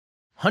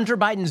Hunter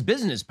Biden's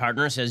business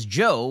partner says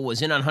Joe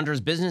was in on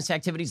Hunter's business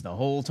activities the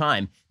whole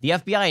time. The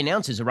FBI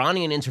announces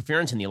Iranian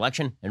interference in the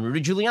election, and Rudy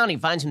Giuliani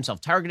finds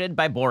himself targeted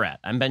by Borat.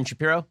 I'm Ben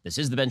Shapiro. This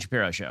is The Ben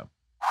Shapiro Show.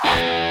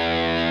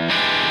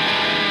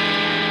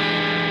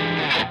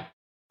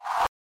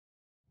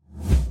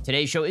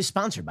 Today's show is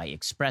sponsored by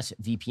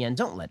ExpressVPN.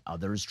 Don't let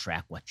others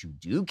track what you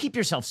do. Keep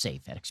yourself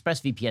safe at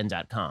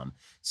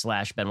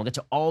expressvpn.com/Ben. We'll get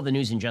to all the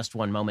news in just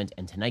one moment,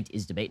 and tonight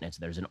is debate night, so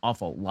there's an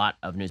awful lot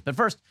of news. But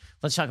first,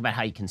 let's talk about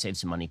how you can save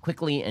some money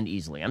quickly and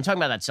easily. I'm talking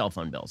about that cell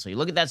phone bill. So you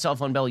look at that cell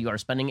phone bill, you are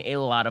spending a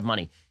lot of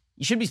money.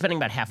 You should be spending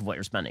about half of what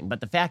you're spending,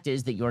 but the fact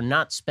is that you're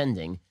not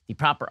spending the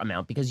proper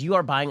amount because you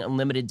are buying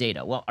unlimited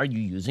data. Well, are you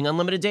using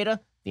unlimited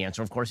data? The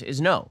answer, of course, is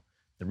no.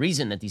 The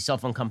reason that these cell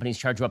phone companies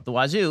charge you up the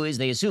wazoo is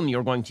they assume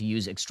you're going to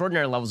use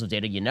extraordinary levels of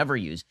data you never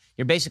use.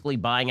 You're basically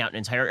buying out an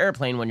entire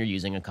airplane when you're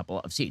using a couple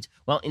of seats.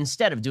 Well,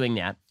 instead of doing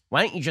that,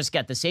 why don't you just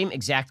get the same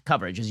exact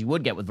coverage as you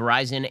would get with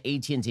Verizon,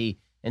 AT&T,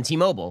 and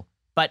T-Mobile,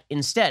 but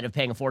instead of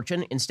paying a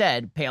fortune,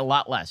 instead pay a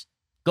lot less.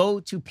 Go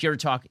to Pure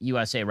Talk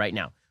USA right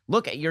now.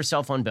 Look at your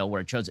cell phone bill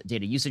where it shows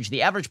data usage.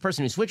 The average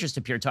person who switches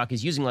to Pure Talk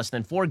is using less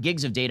than 4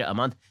 gigs of data a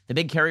month. The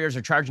big carriers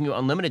are charging you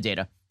unlimited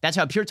data. That's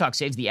how Pure Talk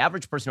saves the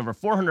average person over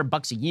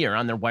 $400 a year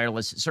on their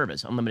wireless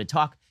service. Unlimited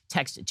talk,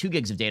 text, 2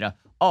 gigs of data,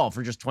 all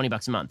for just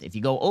 $20 a month. If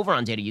you go over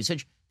on data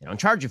usage, they don't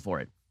charge you for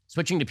it.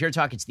 Switching to Pure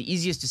Talk, it's the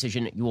easiest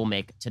decision you will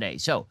make today.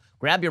 So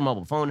grab your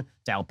mobile phone,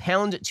 dial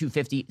pound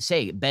 250,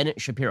 say Ben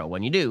Shapiro.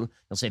 When you do,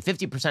 you'll save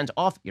 50%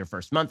 off your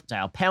first month.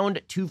 Dial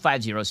pound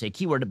 250, say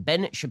keyword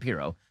Ben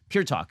Shapiro.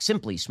 Pure Talk,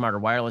 simply smarter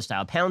wireless.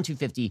 Dial pound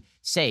 250,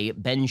 say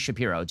Ben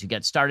Shapiro to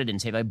get started and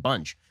save a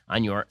bunch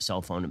on your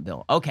cell phone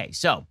bill. Okay,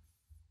 so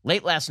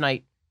late last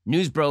night,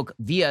 news broke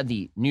via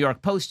the New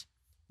York Post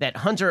that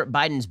Hunter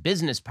Biden's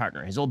business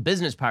partner, his old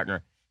business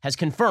partner, has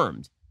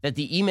confirmed that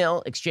the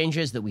email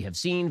exchanges that we have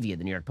seen via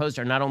the New York Post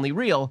are not only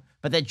real,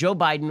 but that Joe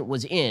Biden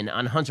was in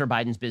on Hunter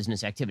Biden's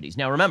business activities.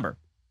 Now, remember,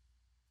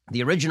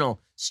 the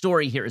original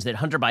story here is that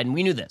Hunter Biden,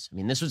 we knew this. I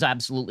mean, this was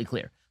absolutely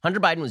clear. Hunter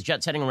Biden was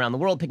jet-setting around the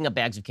world picking up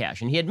bags of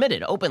cash, and he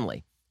admitted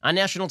openly on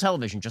national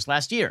television just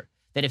last year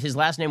that if his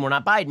last name were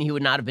not Biden, he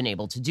would not have been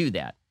able to do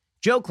that.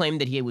 Joe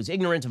claimed that he was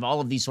ignorant of all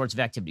of these sorts of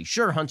activities.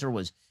 Sure, Hunter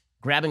was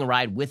grabbing a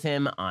ride with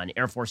him on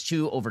Air Force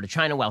Two over to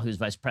China while he was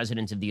vice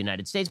president of the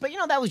United States, but,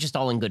 that was just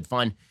all in good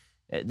fun.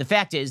 The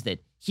fact is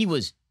that he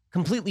was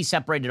completely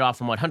separated off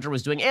from what Hunter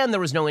was doing, and there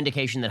was no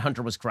indication that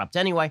Hunter was corrupt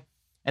anyway,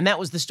 and that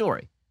was the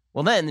story.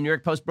 Well, then the New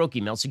York Post broke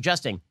email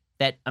suggesting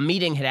that a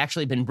meeting had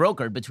actually been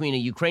brokered between a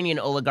Ukrainian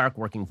oligarch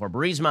working for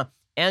Burisma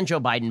and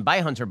Joe Biden by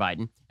Hunter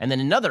Biden, and then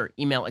another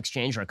email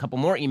exchange, or a couple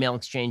more email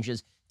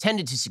exchanges,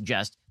 tended to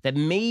suggest that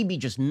maybe,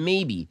 just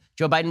maybe,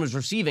 Joe Biden was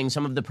receiving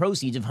some of the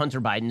proceeds of Hunter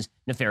Biden's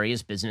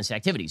nefarious business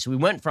activities. So we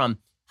went from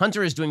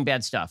Hunter is doing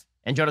bad stuff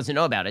and Joe doesn't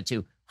know about it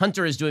to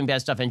Hunter is doing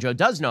bad stuff and Joe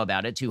does know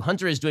about it to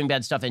Hunter is doing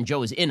bad stuff and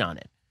Joe is in on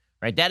it,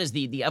 right? That is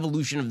the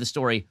evolution of the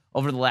story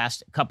over the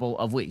last couple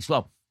of weeks.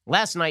 Well,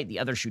 last night, the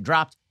other shoe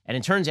dropped, and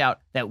it turns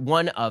out that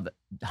one of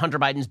Hunter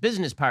Biden's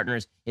business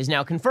partners is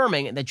now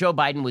confirming that Joe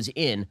Biden was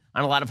in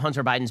on a lot of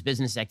Hunter Biden's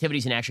business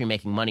activities and actually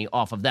making money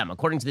off of them.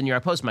 According to the New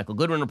York Post, Michael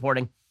Goodwin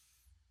reporting,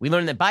 we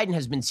learned that Biden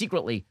has been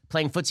secretly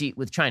playing footsie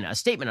with China. A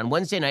statement on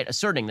Wednesday night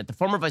asserting that the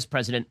former vice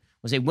president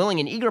was a willing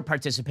and eager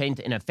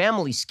participant in a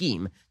family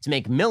scheme to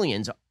make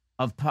millions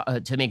of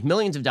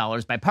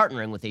dollars by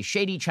partnering with a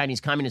shady Chinese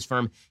communist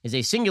firm is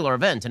a singular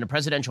event in a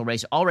presidential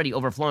race already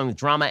overflowing with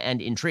drama and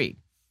intrigue.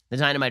 The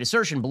dynamite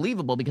assertion,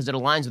 believable because it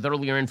aligns with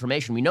earlier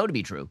information we know to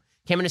be true,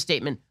 came in a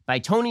statement by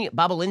Tony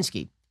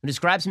Bobulinski, who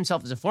describes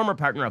himself as a former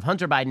partner of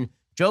Hunter Biden,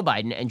 Joe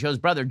Biden, and Joe's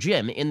brother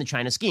Jim in the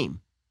China scheme.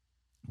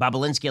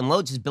 Bobulinski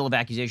unloads his bill of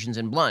accusations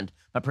in blunt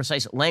but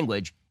precise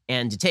language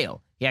and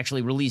detail. He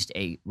actually released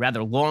a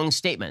rather long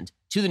statement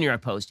to the New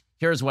York Post.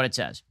 Here's what it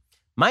says.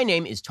 My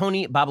name is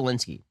Tony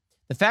Bobulinski.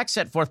 The facts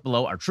set forth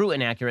below are true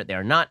and accurate. They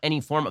are not any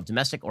form of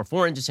domestic or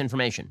foreign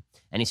disinformation.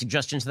 Any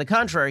suggestion to the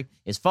contrary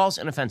is false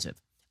and offensive.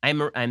 I'm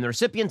the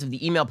recipient of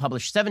the email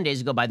published 7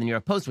 days ago by the New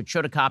York Post, which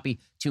showed a copy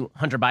to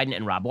Hunter Biden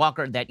and Rob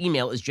Walker. That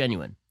email is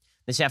genuine.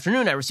 This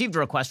afternoon, I received a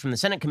request from the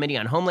Senate Committee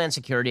on Homeland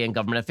Security and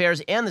Government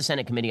Affairs and the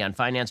Senate Committee on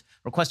Finance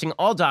requesting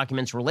all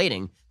documents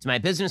relating to my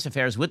business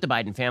affairs with the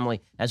Biden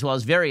family, as well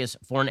as various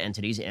foreign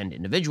entities and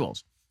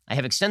individuals. I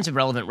have extensive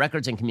relevant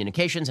records and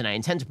communications, and I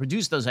intend to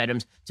produce those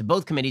items to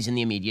both committees in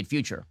the immediate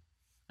future.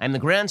 I am the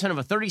grandson of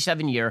a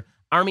 37-year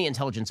Army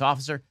intelligence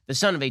officer, the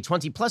son of a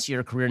 20-plus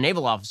year career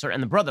naval officer,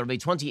 and the brother of a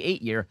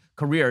 28-year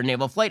career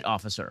naval flight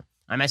officer.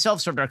 I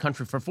myself served our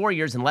country for 4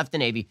 years and left the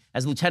Navy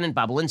as Lieutenant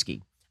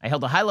Bobulinski. I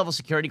held a high-level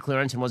security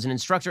clearance and was an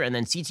instructor and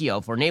then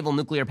CTO for Naval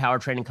Nuclear Power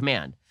Training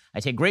Command.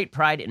 I take great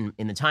pride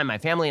in the time my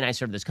family and I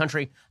served this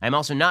country. I am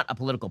also not a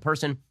political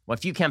person. What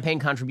few campaign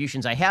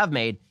contributions I have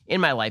made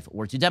in my life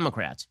were to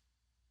Democrats.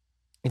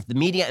 If the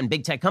media and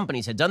big tech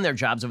companies had done their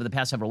jobs over the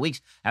past several weeks,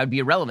 I would be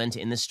irrelevant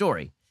in this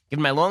story.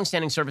 Given my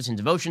long-standing service and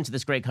devotion to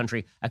this great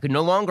country, I could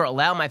no longer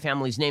allow my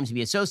family's names to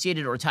be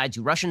associated or tied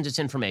to Russian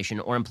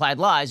disinformation or implied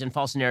lies and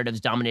false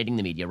narratives dominating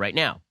the media right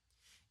now.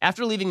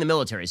 After leaving the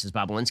military, says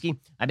Bobulinski,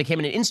 I became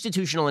an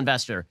institutional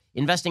investor,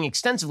 investing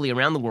extensively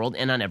around the world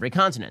and on every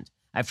continent.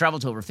 I've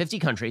traveled to over 50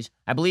 countries.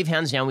 I believe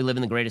hands down we live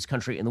in the greatest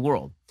country in the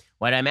world.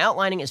 What I'm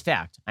outlining is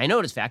fact. I know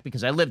it is fact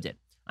because I lived it.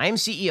 I am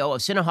CEO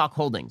of Cinnahawk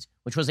Holdings,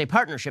 which was a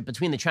partnership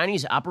between the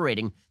Chinese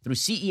operating through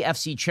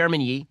CEFC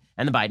Chairman Yi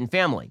and the Biden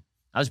family.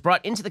 I was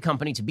brought into the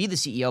company to be the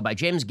CEO by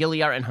James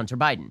Gilliar and Hunter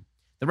Biden.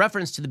 The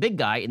reference to the big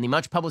guy in the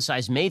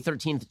much-publicized May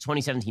 13th,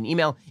 2017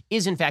 email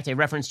is, in fact, a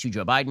reference to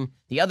Joe Biden.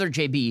 The other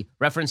JB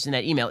referenced in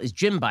that email is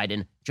Jim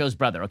Biden, Joe's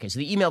brother. Okay, so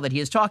the email that he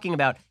is talking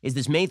about is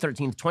this May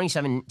 13th,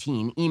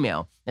 2017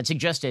 email that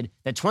suggested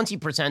that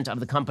 20%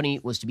 of the company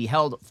was to be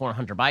held for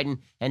Hunter Biden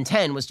and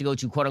 10 was to go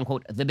to,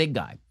 quote-unquote, the big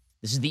guy.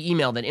 This is the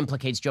email that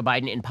implicates Joe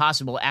Biden in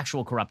possible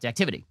actual corrupt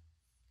activity.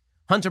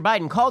 Hunter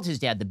Biden called his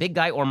dad the big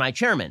guy or my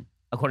chairman,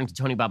 according to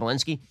Tony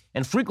Bobulinski,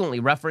 and frequently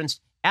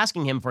referenced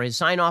asking him for his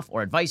sign-off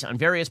or advice on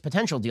various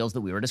potential deals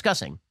that we were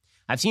discussing.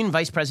 I've seen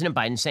Vice President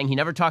Biden saying he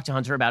never talked to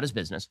Hunter about his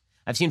business.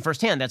 I've seen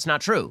firsthand that's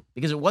not true,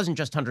 because it wasn't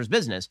just Hunter's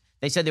business.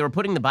 They said they were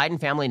putting the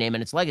Biden family name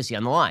and its legacy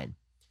on the line.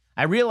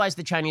 I realized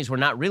the Chinese were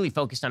not really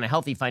focused on a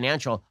healthy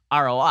financial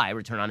ROI,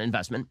 return on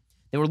investment.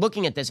 They were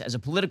looking at this as a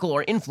political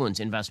or influence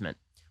investment.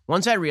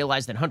 Once I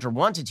realized that Hunter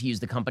wanted to use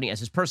the company as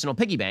his personal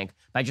piggy bank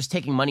by just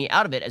taking money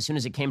out of it as soon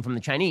as it came from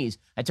the Chinese,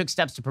 I took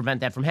steps to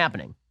prevent that from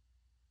happening.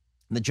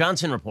 The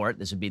Johnson report,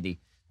 this would be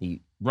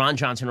the Ron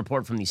Johnson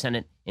report from the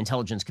Senate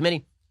Intelligence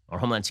Committee or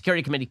Homeland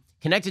Security Committee,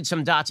 connected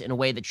some dots in a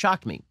way that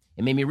shocked me.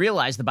 It made me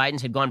realize the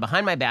Bidens had gone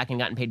behind my back and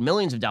gotten paid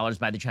millions of dollars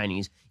by the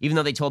Chinese, even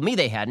though they told me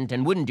they hadn't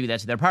and wouldn't do that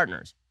to their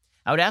partners.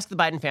 I would ask the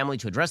Biden family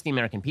to address the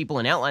American people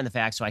and outline the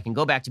facts so I can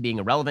go back to being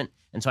irrelevant,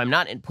 and so I'm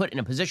not put in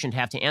a position to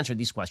have to answer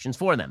these questions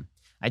for them.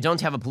 I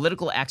don't have a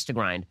political axe to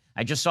grind.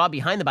 I just saw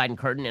behind the Biden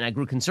curtain, and I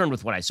grew concerned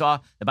with what I saw.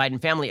 The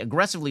Biden family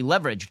aggressively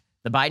leveraged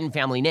the Biden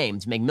family name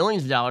to make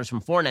millions of dollars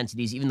from foreign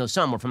entities, even though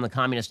some were from the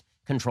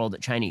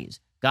communist-controlled Chinese.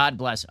 God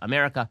bless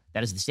America.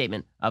 That is the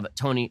statement of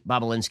Tony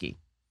Bobulinski.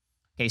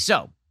 Okay,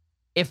 so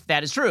if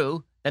that is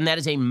true, then that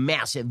is a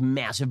massive,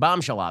 massive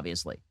bombshell,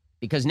 obviously,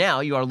 because now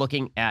you are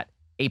looking at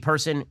a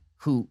person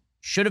who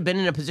should have been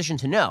in a position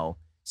to know,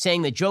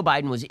 saying that Joe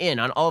Biden was in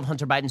on all of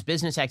Hunter Biden's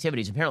business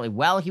activities, apparently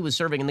while he was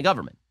serving in the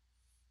government.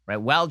 Right?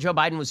 While Joe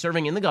Biden was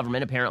serving in the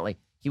government, apparently,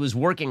 he was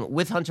working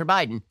with Hunter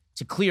Biden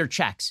to clear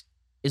checks,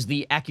 is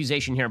the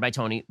accusation here by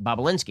Tony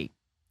Bobulinski.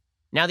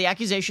 Now, the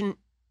accusation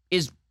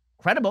is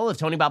credible if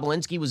Tony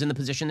Bobulinski was in the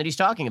position that he's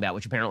talking about,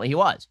 which apparently he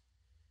was.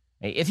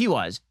 If he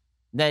was,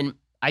 then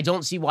I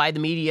don't see why the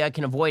media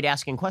can avoid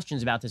asking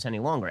questions about this any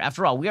longer.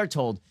 After all, we are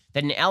told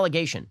that an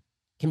allegation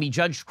can be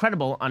judged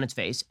credible on its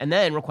face and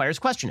then requires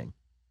questioning.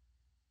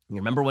 You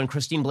remember when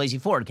Christine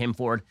Blasey Ford came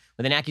forward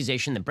with an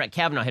accusation that Brett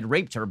Kavanaugh had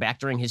raped her back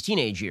during his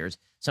teenage years,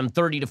 some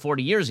 30 to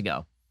 40 years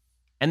ago.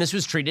 And this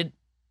was treated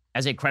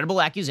as a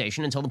credible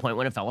accusation until the point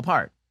when it fell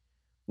apart.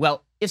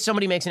 Well, if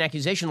somebody makes an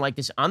accusation like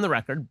this on the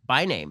record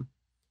by name,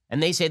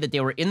 and they say that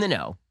they were in the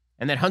know,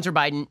 and that Hunter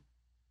Biden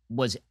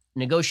was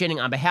negotiating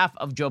on behalf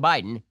of Joe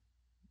Biden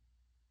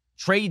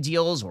trade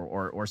deals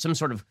or some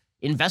sort of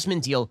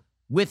investment deal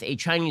with a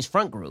Chinese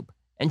front group,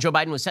 and Joe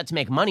Biden was set to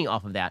make money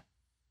off of that,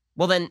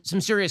 well, then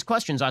some serious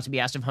questions ought to be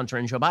asked of Hunter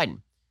and Joe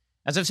Biden.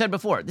 As I've said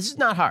before, this is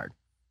not hard.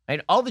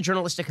 Right? All the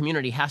journalistic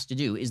community has to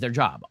do is their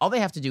job. All they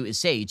have to do is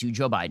say to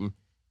Joe Biden,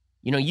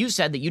 you know, you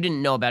said that you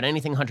didn't know about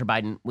anything Hunter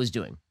Biden was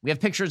doing. We have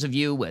pictures of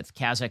you with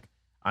Kazakh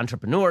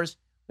entrepreneurs.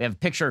 We have a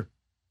picture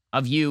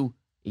of you,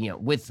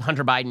 with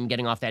Hunter Biden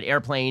getting off that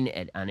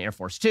airplane on Air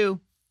Force Two.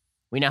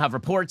 We now have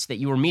reports that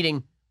you were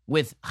meeting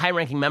with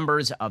high-ranking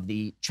members of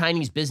the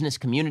Chinese business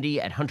community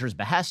at Hunter's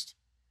behest.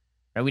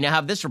 Right? We now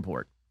have this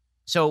report.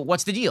 So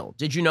what's the deal?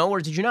 Did you know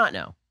or did you not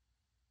know?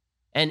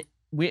 And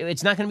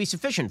it's not going to be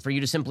sufficient for you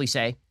to simply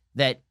say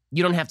that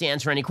you don't have to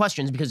answer any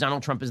questions because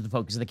Donald Trump is the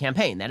focus of the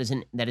campaign. That is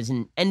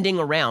an ending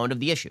around of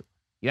the issue.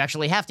 You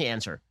actually have to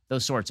answer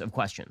those sorts of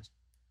questions.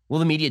 Will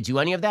the media do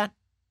any of that?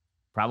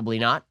 Probably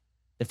not.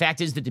 The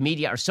fact is that the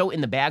media are so in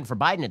the bag for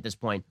Biden at this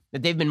point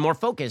that they've been more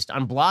focused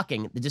on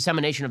blocking the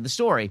dissemination of the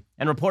story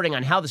and reporting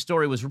on how the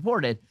story was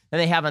reported than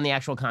they have on the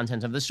actual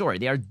content of the story.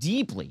 They are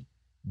deeply,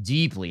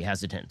 deeply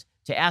hesitant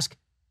to ask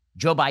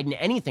Joe Biden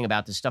anything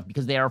about this stuff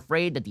because they are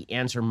afraid that the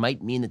answer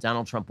might mean that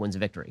Donald Trump wins a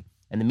victory.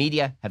 And the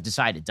media have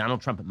decided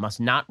Donald Trump must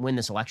not win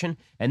this election,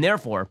 and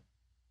therefore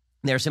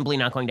they're simply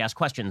not going to ask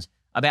questions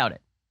about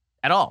it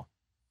at all.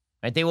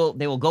 Right? They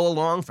will go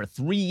along for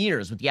 3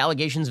 years with the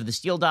allegations of the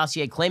Steele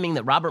dossier, claiming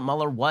that Robert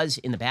Mueller was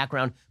in the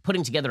background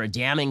putting together a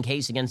damning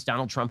case against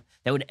Donald Trump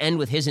that would end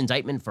with his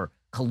indictment for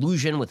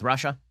collusion with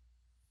Russia.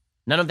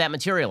 None of that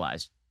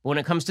materialized. But when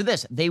it comes to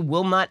this, they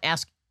will not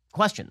ask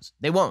questions.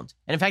 They won't.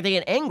 And in fact, they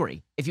get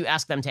angry if you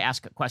ask them to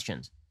ask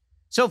questions.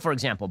 So, for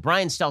example,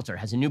 Brian Stelter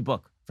has a new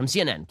book from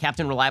CNN,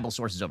 Captain Reliable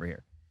Sources over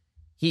here.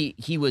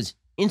 He was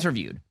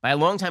interviewed by a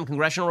longtime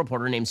congressional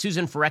reporter named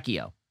Susan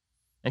Ferrecchio,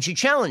 and she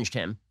challenged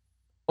him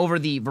over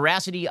the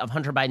veracity of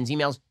Hunter Biden's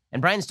emails,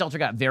 and Brian Stelter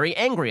got very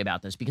angry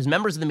about this because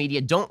members of the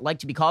media don't like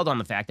to be called on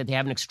the fact that they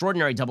have an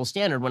extraordinary double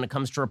standard when it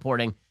comes to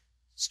reporting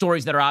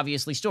stories that are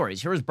obviously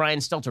stories. Here is Brian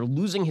Stelter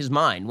losing his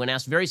mind when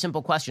asked very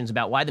simple questions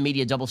about why the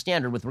media double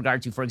standard with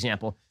regard to, for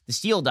example, the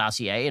Steele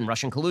dossier and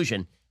Russian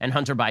collusion and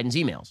Hunter Biden's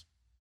emails.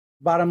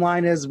 Bottom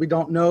line is we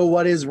don't know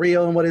what is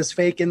real and what is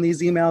fake in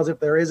these emails,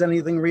 if there is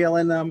anything real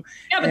in them.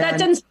 Yeah, but that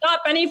doesn't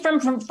stop any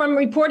from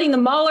reporting the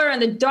Mueller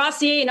and the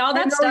dossier and all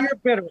that stuff. You're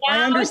bitter.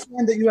 I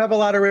understand that you have a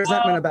lot of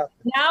resentment about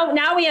it.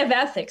 Now we have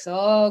ethics.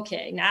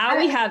 Okay, now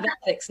we have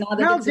ethics.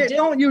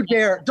 Don't you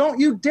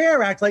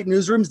dare act like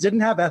newsrooms didn't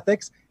have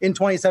ethics in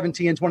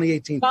 2017 and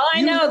 2018. Well,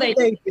 I know they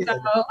did.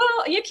 Well,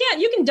 you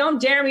can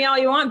don't dare me all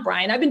you want,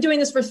 Brian. I've been doing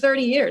this for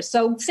 30 years.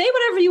 So say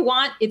whatever you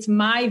want. It's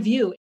my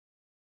view.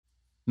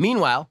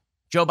 Meanwhile,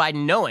 Joe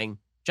Biden, knowing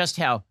just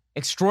how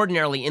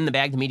extraordinarily in the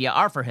bag the media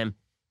are for him,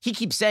 he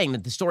keeps saying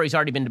that the story's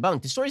already been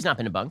debunked. The story's not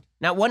been debunked.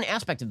 Not one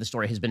aspect of the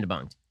story has been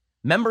debunked.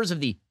 Members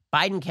of the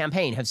Biden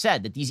campaign have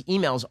said that these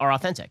emails are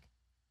authentic,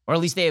 or at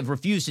least they have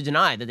refused to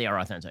deny that they are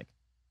authentic.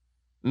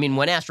 I mean,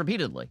 when asked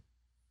repeatedly.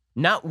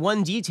 Not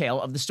one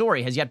detail of the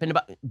story has yet been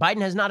debunked.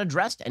 Biden has not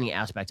addressed any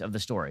aspect of the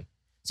story.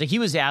 So he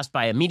was asked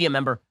by a media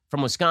member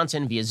from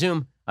Wisconsin via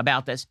Zoom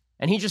about this,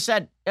 and he just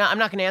said, I'm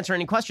not going to answer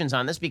any questions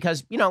on this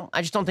because,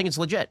 I just don't think it's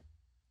legit.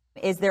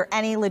 Is there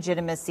any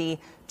legitimacy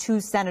to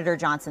Senator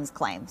Johnson's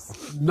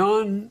claims?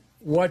 None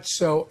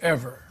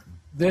whatsoever.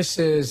 This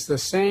is the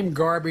same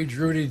garbage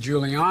Rudy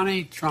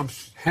Giuliani,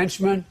 Trump's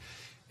henchman.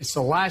 It's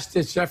the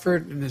last-ditch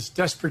effort in this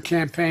desperate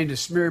campaign to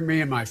smear me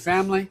and my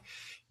family.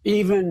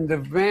 Even the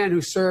man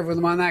who served with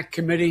him on that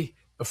committee,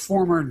 the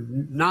former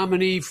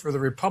nominee for the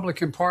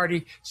Republican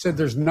Party, said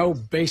there's no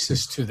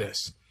basis to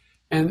this.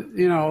 And,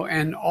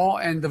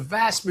 and the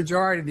vast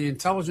majority of the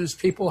intelligence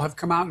people have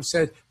come out and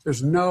said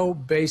there's no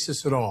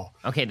basis at all.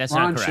 Okay, that's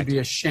Ron not correct. Should be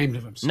ashamed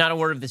of himself. Not a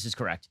word of this is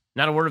correct.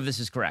 Not a word of this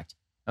is correct.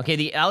 Okay,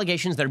 the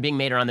allegations that are being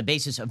made are on the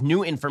basis of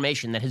new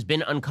information that has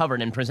been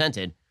uncovered and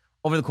presented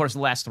over the course of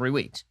the last 3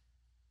 weeks.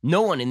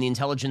 No one in the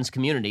intelligence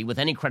community with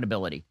any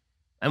credibility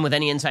and with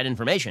any inside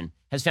information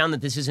has found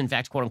that this is, in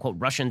fact, quote unquote,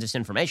 Russian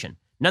disinformation.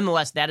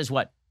 Nonetheless, that is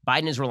what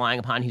Biden is relying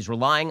upon. He's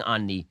relying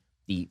on the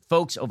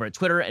folks over at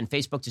Twitter and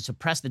Facebook to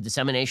suppress the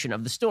dissemination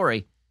of the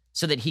story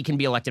so that he can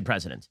be elected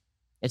president.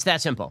 It's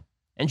that simple.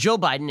 And Joe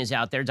Biden is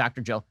out there,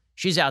 Dr. Joe,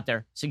 she's out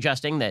there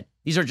suggesting that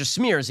these are just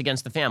smears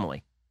against the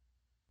family.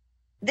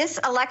 This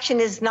election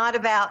is not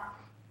about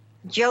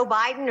Joe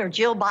Biden or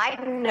Jill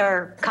Biden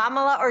or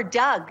Kamala or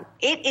Doug.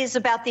 It is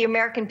about the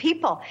American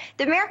people.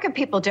 The American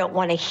people don't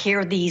want to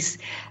hear these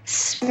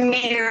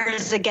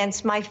smears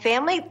against my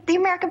family. The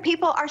American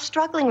people are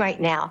struggling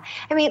right now.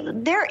 I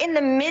mean, they're in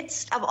the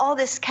midst of all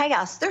this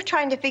chaos. They're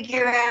trying to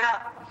figure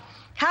out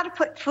how to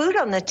put food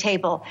on the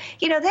table.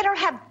 They don't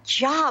have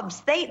jobs.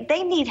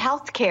 They need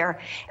health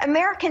care.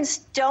 Americans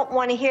don't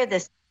want to hear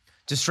this.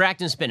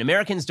 Distract and spin.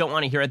 Americans don't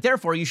want to hear it.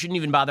 Therefore, you shouldn't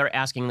even bother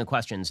asking the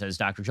question, says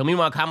Dr. Jill.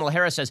 Meanwhile, Kamala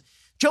Harris says,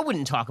 Joe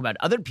wouldn't talk about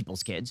other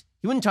people's kids.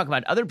 He wouldn't talk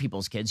about other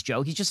people's kids,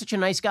 Joe. He's just such a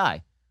nice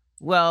guy.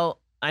 Well,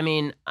 I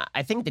mean,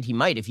 I think that he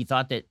might if he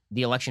thought that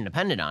the election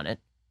depended on it.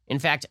 In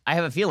fact, I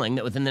have a feeling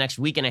that within the next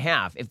week and a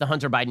half, if the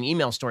Hunter Biden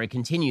email story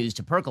continues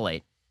to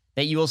percolate,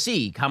 that you will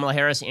see Kamala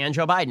Harris and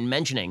Joe Biden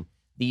mentioning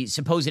the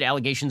supposed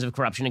allegations of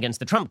corruption against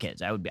the Trump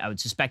kids. I would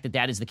suspect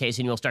that is the case,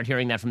 and you'll start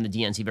hearing that from the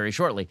DNC very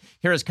shortly.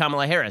 Here is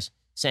Kamala Harris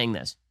saying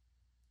this.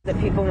 That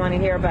people want to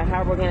hear about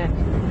how we're going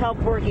to help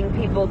working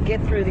people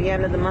get through the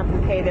end of the month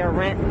and pay their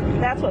rent.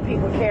 That's what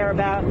people care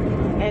about.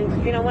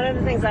 And, one of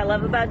the things I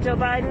love about Joe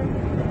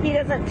Biden, he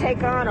doesn't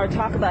take on or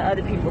talk about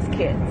other people's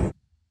kids.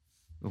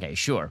 Okay,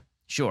 sure.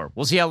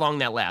 We'll see how long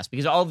that lasts,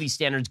 because all of these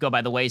standards go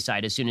by the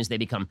wayside as soon as they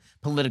become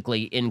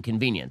politically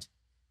inconvenient.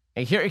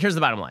 Okay, here's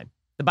the bottom line.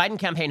 The Biden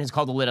campaign has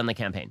called a lid on the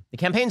campaign. The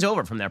campaign's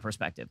over from their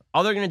perspective.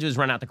 All they're going to do is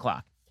run out the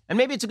clock. And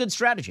maybe it's a good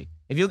strategy.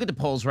 If you look at the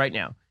polls right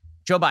now,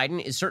 Joe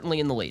Biden is certainly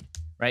in the lead.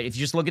 Right? If you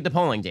just look at the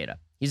polling data,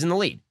 he's in the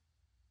lead.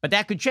 But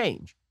that could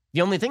change.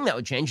 The only thing that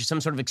would change is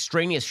some sort of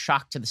extraneous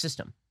shock to the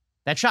system.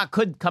 That shock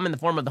could come in the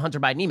form of the Hunter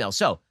Biden email.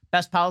 So,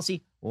 best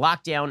policy,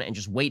 lock down and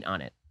just wait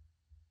on it.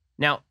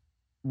 Now,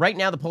 right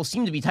now, the polls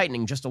seem to be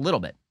tightening just a little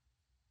bit.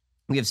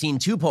 We have seen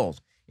 2 polls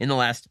in the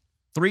last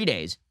 3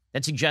 days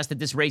that suggest that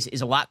this race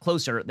is a lot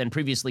closer than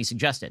previously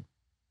suggested.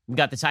 We've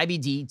got this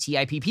IBD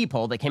TIPP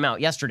poll that came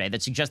out yesterday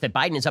that suggests that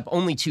Biden is up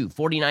only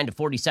 49 to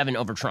 47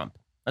 over Trump.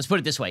 Let's put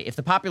it this way. If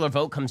the popular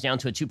vote comes down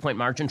to a 2-point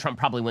margin, Trump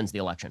probably wins the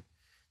election.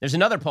 There's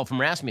another poll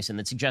from Rasmussen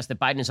that suggests that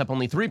Biden is up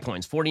only 3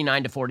 points,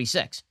 49 to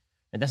 46.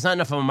 And that's not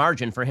enough of a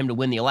margin for him to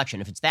win the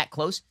election. If it's that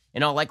close,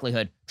 in all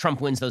likelihood,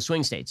 Trump wins those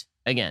swing states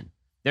again.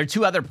 There are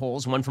 2 other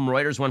polls, one from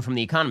Reuters, one from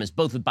The Economist,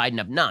 both with Biden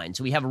up 9.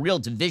 So we have a real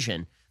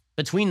division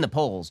between the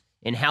polls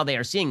in how they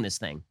are seeing this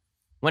thing.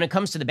 When it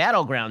comes to the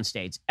battleground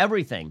states,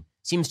 everything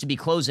seems to be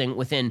closing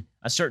within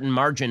a certain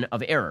margin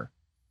of error.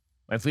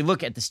 If we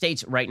look at the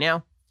states right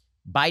now,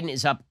 Biden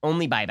is up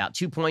only by about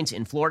 2 points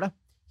in Florida.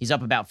 He's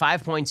up about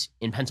 5 points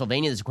in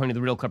Pennsylvania. This is according to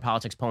the Real Clear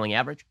Politics polling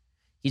average.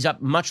 He's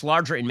up much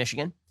larger in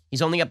Michigan.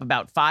 He's only up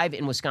about 5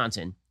 in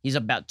Wisconsin. He's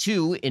up about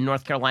 2 in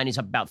North Carolina. He's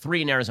up about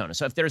 3 in Arizona.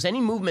 So if there's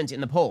any movement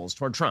in the polls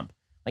toward Trump,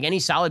 like any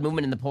solid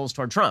movement in the polls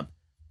toward Trump,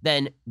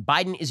 then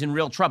Biden is in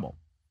real trouble.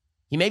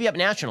 He may be up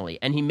nationally,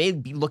 and he may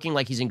be looking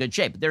like he's in good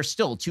shape, but there's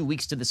still 2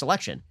 weeks to this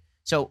election.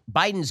 So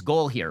Biden's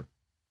goal here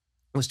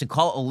was to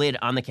call a lid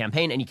on the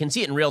campaign, and you can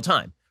see it in real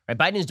time. Right?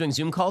 Biden is doing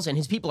Zoom calls, and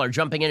his people are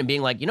jumping in and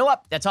being like, you know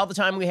what? That's all the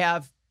time we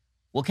have.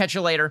 We'll catch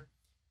you later.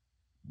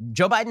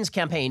 Joe Biden's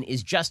campaign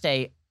is just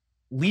a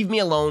leave me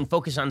alone,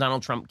 focus on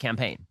Donald Trump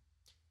campaign.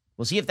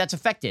 We'll see if that's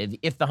effective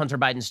if the Hunter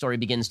Biden story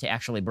begins to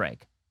actually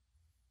break.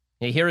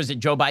 Here is a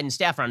Joe Biden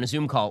staffer on a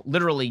Zoom call,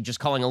 literally just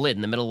calling a lid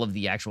in the middle of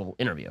the actual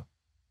interview.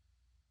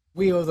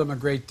 We owe them a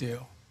great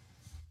deal.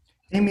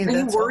 Amy, Are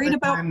you worried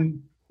about?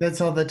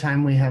 That's all the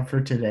time we have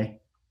for today.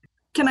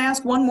 Can I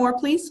ask one more,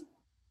 please?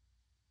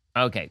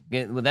 Okay,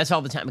 well, that's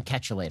all the time.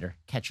 Catch you later.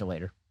 Catch you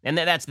later. And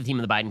that's the theme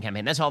of the Biden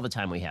campaign. That's all the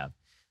time we have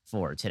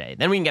for today.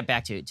 Then we can get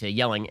back to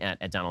yelling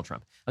at Donald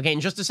Trump. Okay, in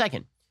just a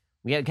second,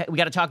 we got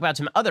to talk about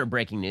some other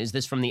breaking news.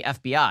 This from the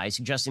FBI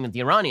suggesting that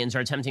the Iranians are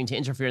attempting to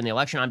interfere in the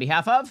election on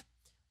behalf of,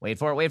 wait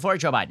for it,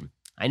 Joe Biden.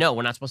 I know,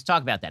 we're not supposed to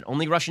talk about that.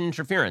 Only Russian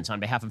interference on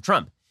behalf of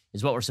Trump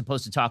is what we're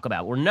supposed to talk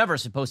about. We're never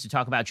supposed to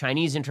talk about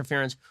Chinese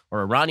interference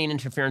or Iranian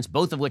interference,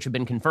 both of which have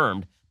been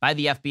confirmed by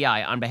the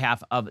FBI on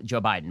behalf of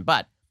Joe Biden.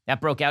 But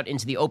that broke out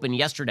into the open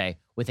yesterday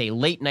with a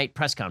late-night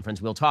press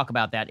conference. We'll talk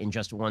about that in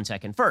just 1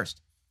 second.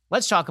 First,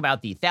 let's talk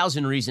about the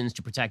 1,000 reasons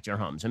to protect your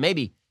home. So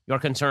maybe you're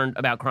concerned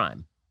about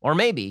crime, or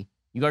maybe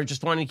you are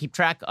just wanting to keep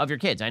track of your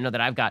kids. I know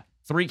that I've got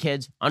 3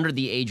 kids under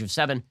the age of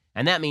 7,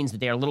 and that means that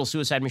they are little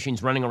suicide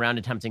machines running around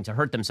attempting to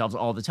hurt themselves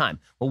all the time.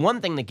 Well,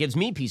 one thing that gives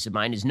me peace of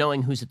mind is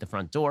knowing who's at the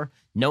front door,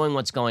 knowing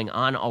what's going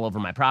on all over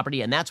my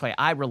property, and that's why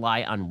I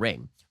rely on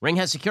Ring. Ring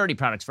has security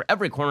products for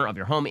every corner of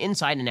your home,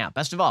 inside and out.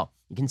 Best of all,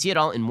 you can see it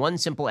all in one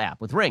simple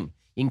app. With Ring,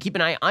 you can keep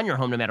an eye on your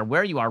home no matter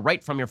where you are,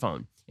 right from your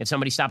phone. If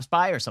somebody stops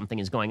by or something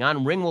is going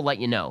on, Ring will let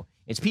you know.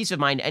 It's peace of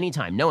mind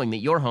anytime, knowing that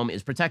your home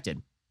is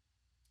protected.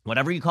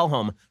 Whatever you call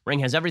home, Ring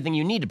has everything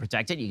you need to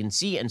protect it. You can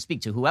see and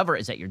speak to whoever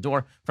is at your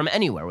door from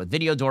anywhere with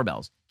video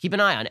doorbells. Keep an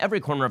eye on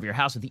every corner of your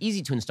house with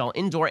easy-to-install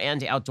indoor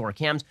and outdoor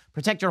cams.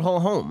 Protect your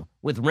whole home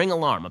with Ring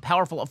Alarm, a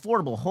powerful,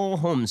 affordable whole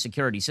home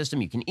security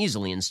system you can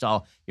easily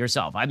install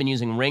yourself. I've been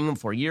using Ring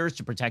for years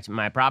to protect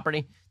my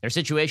property. There are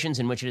situations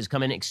in which it has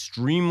come in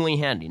extremely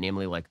handy,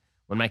 namely like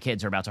when my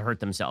kids are about to hurt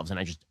themselves and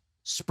I just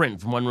sprint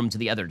from one room to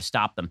the other to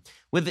stop them.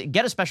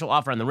 Get a special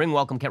offer on the Ring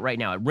Welcome Kit right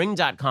now at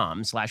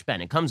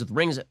ring.com/Ben. It comes with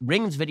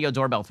Ring's Video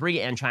Doorbell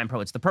 3 and Chime Pro.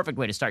 It's the perfect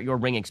way to start your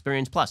Ring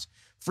experience. Plus,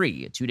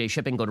 free 2-day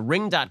shipping. Go to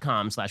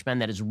ring.com/Ben.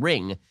 That is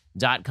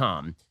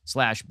ring.com/Ben.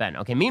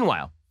 Okay,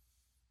 meanwhile,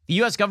 the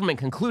U.S. government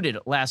concluded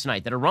last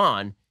night that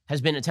Iran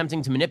has been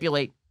attempting to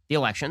manipulate the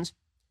elections.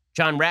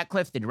 John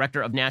Ratcliffe, the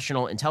director of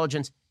national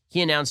intelligence,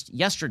 he announced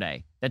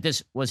yesterday that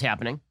this was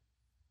happening.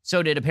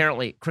 So did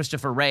apparently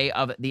Christopher Wray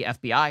of the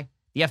FBI.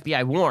 The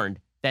FBI warned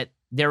that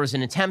there was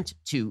an attempt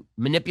to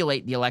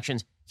manipulate the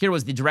elections. Here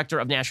was the director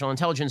of national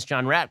intelligence,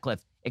 John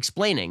Ratcliffe,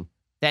 explaining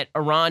that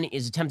Iran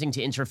is attempting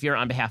to interfere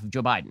on behalf of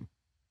Joe Biden.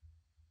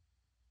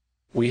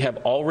 We have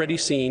already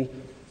seen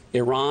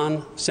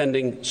Iran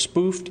sending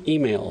spoofed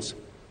emails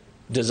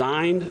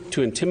designed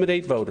to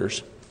intimidate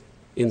voters,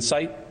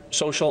 incite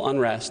social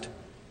unrest,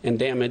 and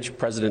damage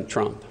President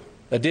Trump.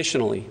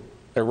 Additionally,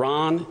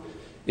 Iran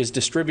is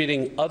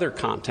distributing other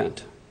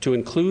content to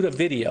include a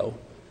video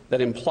that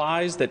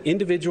implies that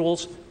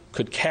individuals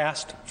could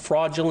cast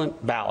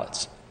fraudulent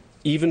ballots,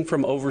 even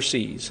from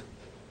overseas.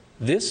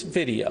 This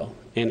video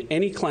and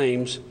any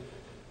claims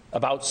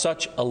about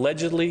such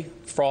allegedly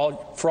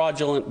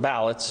fraudulent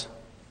ballots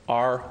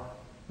are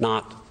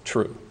not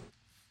true.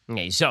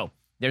 Okay, so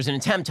there's an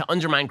attempt to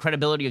undermine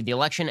credibility of the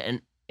election,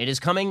 and it is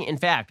coming, in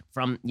fact,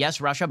 from,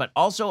 yes, Russia, but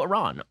also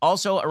Iran.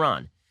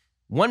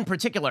 One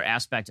particular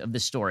aspect of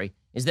this story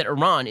is that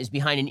Iran is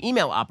behind an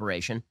email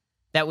operation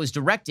that was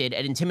directed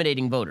at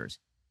intimidating voters,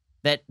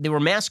 that they were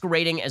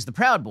masquerading as the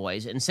Proud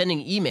Boys and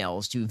sending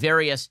emails to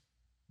various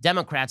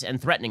Democrats and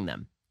threatening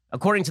them.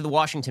 According to the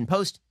Washington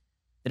Post,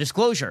 the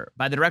disclosure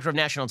by the Director of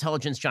National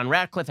Intelligence, John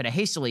Ratcliffe, at a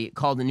hastily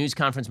called news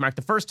conference marked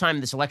the first time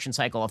this election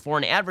cycle a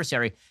foreign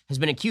adversary has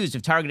been accused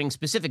of targeting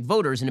specific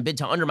voters in a bid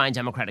to undermine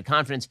Democratic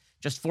confidence,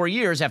 just 4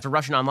 years after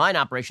Russian online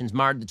operations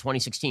marred the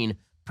 2016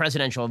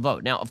 presidential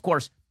vote. Now, of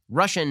course,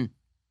 Russian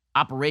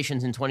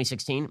operations in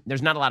 2016,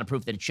 there's not a lot of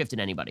proof that it shifted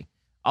anybody.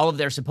 All of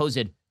their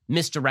supposed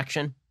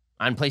misdirection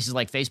on places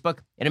like Facebook,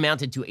 it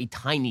amounted to a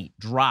tiny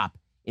drop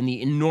in the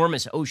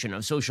enormous ocean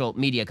of social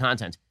media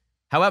content.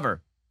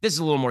 However, this is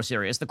a little more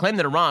serious. The claim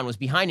that Iran was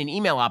behind an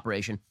email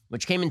operation,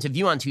 which came into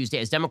view on Tuesday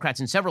as Democrats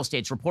in several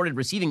states reported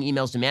receiving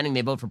emails demanding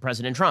they vote for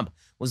President Trump,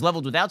 was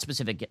leveled without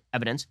specific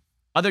evidence.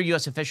 Other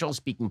U.S. officials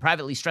speaking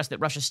privately stressed that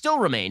Russia still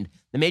remained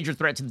the major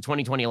threat to the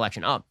 2020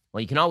 election. Oh,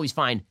 well, you can always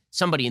find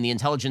somebody in the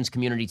intelligence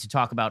community to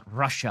talk about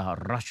Russia,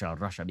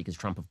 because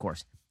Trump, of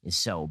course, is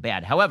so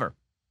bad. However,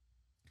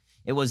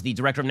 it was the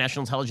Director of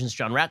National Intelligence,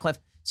 John Ratcliffe,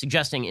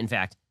 suggesting, in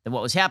fact, that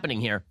what was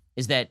happening here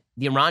is that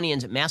the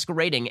Iranians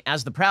masquerading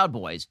as the Proud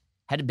Boys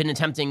had been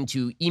attempting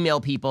to email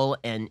people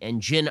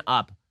and gin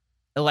up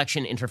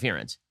election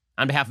interference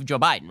on behalf of Joe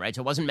Biden, right?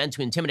 So it wasn't meant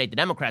to intimidate the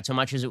Democrats so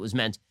much as it was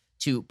meant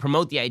to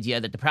promote the idea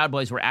that the Proud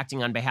Boys were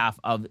acting on behalf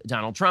of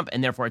Donald Trump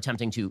and therefore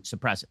attempting to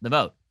suppress the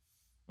vote.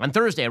 On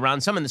Thursday,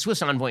 Iran summoned the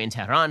Swiss envoy in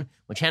Tehran,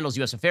 which handles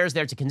U.S. affairs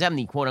there, to condemn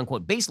the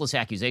quote-unquote baseless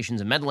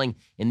accusations of meddling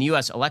in the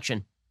U.S.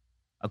 election.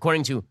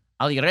 According to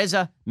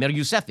Alireza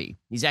Miryousefi,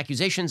 these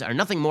accusations are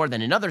nothing more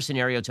than another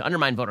scenario to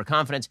undermine voter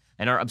confidence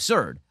and are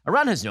absurd.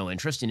 Iran has no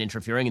interest in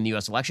interfering in the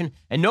U.S. election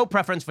and no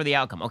preference for the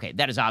outcome. Okay,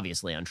 that is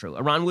obviously untrue.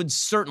 Iran would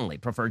certainly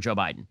prefer Joe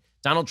Biden.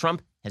 Donald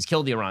Trump has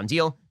killed the Iran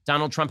deal.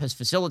 Donald Trump has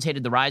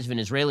facilitated the rise of an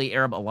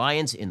Israeli-Arab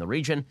alliance in the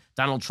region.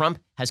 Donald Trump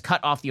has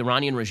cut off the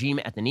Iranian regime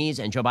at the knees,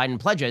 and Joe Biden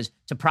pledges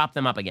to prop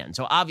them up again.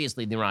 So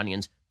obviously the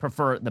Iranians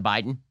prefer the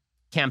Biden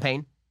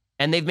campaign,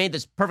 and they've made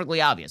this perfectly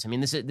obvious. I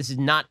mean, this is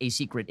not a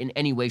secret in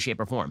any way, shape,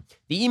 or form.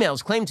 The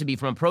emails claim to be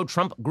from a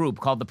pro-Trump group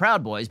called the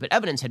Proud Boys, but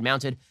evidence had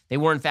mounted they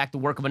were in fact the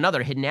work of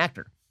another hidden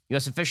actor.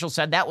 U.S. officials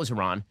said that was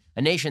Iran,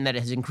 a nation that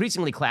has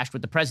increasingly clashed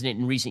with the president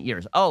in recent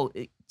years.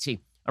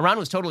 Iran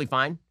was totally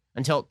fine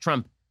until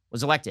Trump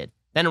was elected.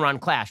 Then Iran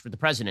clashed with the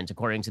president,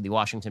 according to the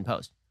Washington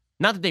Post.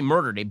 Not that they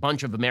murdered a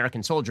bunch of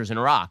American soldiers in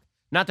Iraq.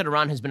 Not that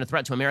Iran has been a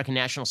threat to American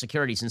national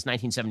security since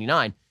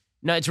 1979.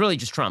 No, it's really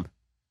just Trump.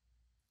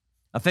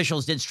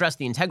 Officials did stress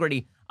the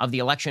integrity of the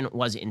election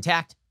was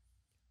intact.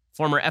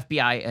 Former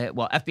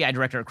FBI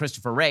Director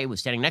Christopher Wray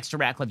was standing next to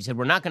Ratcliffe. He said,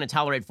 "We're not going to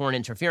tolerate foreign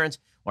interference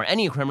or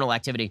any criminal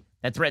activity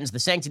that threatens the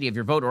sanctity of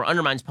your vote or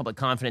undermines public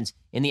confidence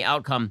in the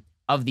outcome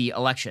of the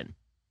election."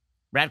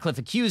 Ratcliffe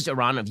accused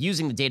Iran of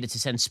using the data to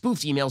send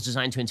spoofed emails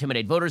designed to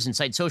intimidate voters,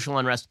 incite social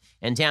unrest,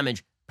 and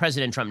damage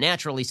President Trump.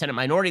 Naturally, Senate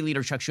Minority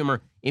Leader Chuck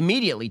Schumer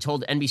immediately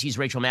told NBC's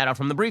Rachel Maddow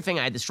from the briefing,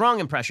 "I had the strong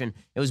impression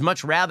it was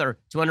much rather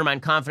to undermine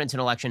confidence in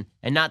election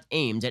and not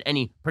aimed at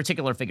any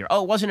particular figure."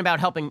 Oh, it wasn't about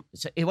helping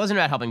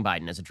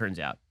Biden, as it turns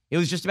out. It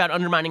was just about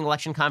undermining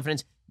election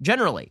confidence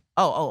generally.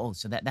 So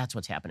that's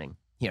what's happening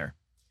here.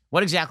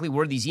 What exactly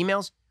were these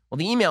emails? Well,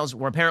 the emails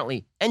were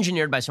apparently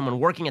engineered by someone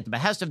working at the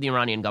behest of the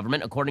Iranian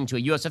government, according to a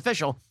U.S.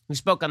 official who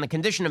spoke on the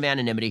condition of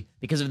anonymity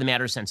because of the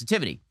matter's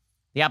sensitivity.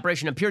 The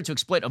operation appeared to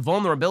exploit a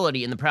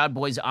vulnerability in the Proud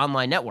Boys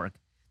online network.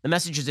 The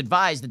messages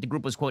advised that the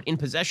group was, quote, in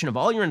possession of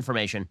all your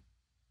information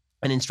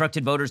and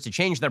instructed voters to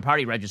change their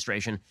party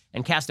registration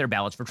and cast their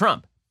ballots for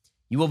Trump.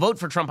 "You will vote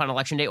for Trump on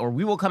Election Day or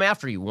we will come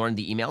after you," warned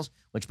the emails,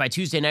 which by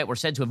Tuesday night were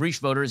said to have reached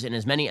voters in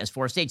as many as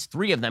 4 states,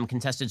 3 of them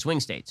contested swing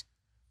states.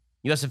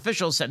 U.S.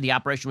 officials said the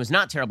operation was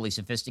not terribly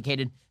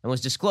sophisticated and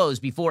was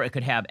disclosed before it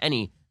could have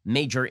any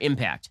major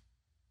impact.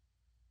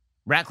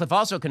 Ratcliffe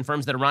also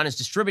confirms that Iran is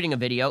distributing a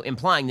video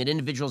implying that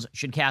individuals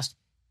should cast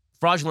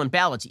fraudulent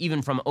ballots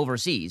even from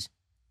overseas.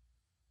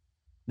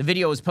 The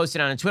video was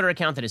posted on a Twitter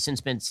account that has since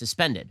been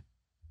suspended.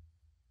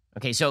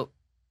 Okay, so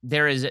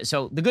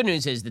the good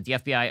news is that the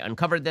FBI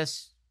uncovered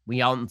this.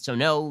 We also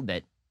know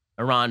that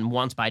Iran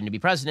wants Biden to be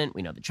president.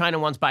 We know that China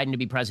wants Biden to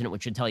be president,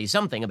 which should tell you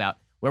something about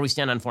where we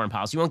stand on foreign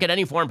policy. We won't get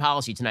any foreign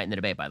policy tonight in the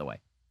debate, by the way.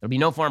 There'll be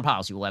no foreign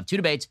policy. We'll have 2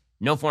 debates,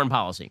 no foreign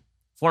policy.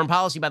 Foreign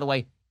policy, by the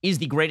way, is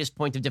the greatest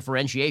point of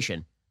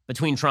differentiation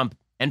between Trump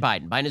and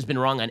Biden. Biden has been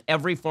wrong on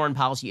every foreign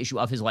policy issue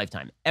of his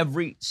lifetime,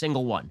 every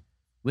single one,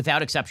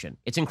 without exception.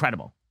 It's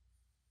incredible.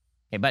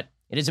 Okay, but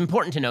it is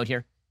important to note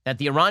here that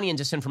the Iranian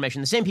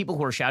disinformation, the same people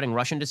who are shouting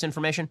Russian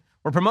disinformation,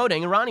 were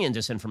promoting Iranian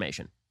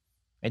disinformation.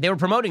 They were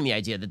promoting the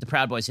idea that the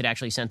Proud Boys had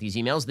actually sent these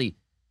emails.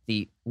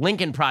 The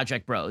Lincoln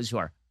Project bros, who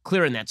are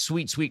clearing that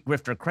sweet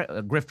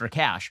grifter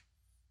cash,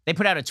 they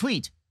put out a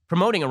tweet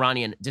promoting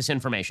Iranian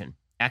disinformation,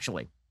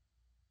 actually,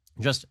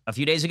 just a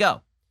few days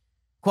ago.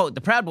 Quote,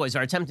 "The Proud Boys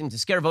are attempting to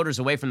scare voters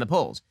away from the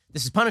polls.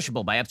 This is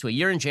punishable by up to a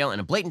year in jail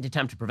and a blatant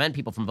attempt to prevent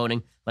people from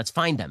voting. Let's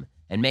find them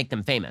and make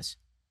them famous."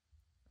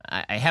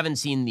 I haven't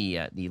seen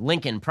the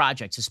Lincoln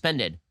Project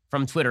suspended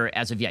from Twitter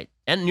as of yet.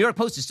 And New York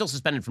Post is still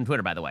suspended from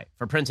Twitter, by the way,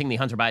 for printing the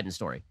Hunter Biden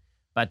story.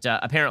 But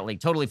apparently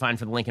totally fine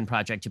for the Lincoln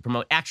Project to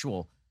promote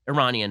actual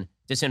Iranian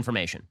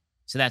disinformation.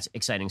 So that's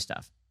exciting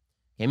stuff.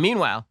 Okay,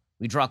 meanwhile,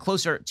 we draw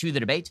closer to the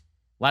debate.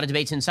 A lot of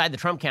debates inside the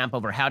Trump camp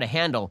over how to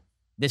handle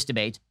this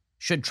debate.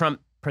 Should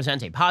Trump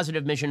present a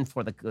positive vision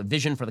for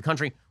the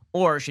country,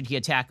 or should he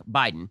attack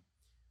Biden?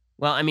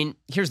 Well, I mean,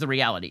 here's the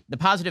reality. The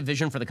positive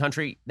vision for the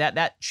country,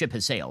 that ship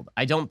has sailed.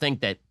 I don't think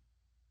that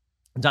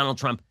Donald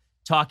Trump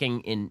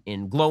talking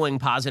in glowing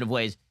positive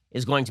ways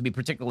is going to be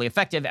particularly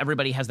effective.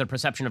 Everybody has their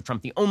perception of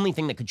Trump. The only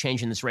thing that could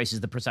change in this race is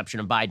the perception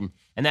of Biden,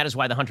 and that is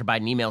why the Hunter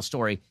Biden email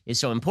story is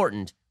so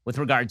important with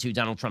regard to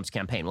Donald Trump's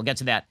campaign. We'll get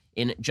to that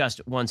in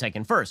just 1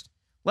 second. First,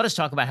 let us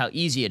talk about how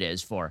easy it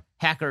is for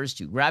hackers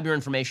to grab your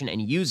information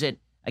and use it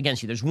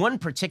against you. There's one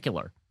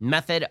particular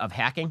method of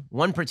hacking,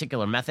 one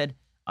particular method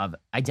of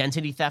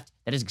identity theft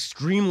that is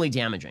extremely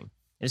damaging.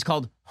 It is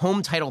called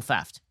home title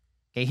theft.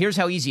 Okay, here's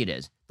how easy it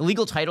is. The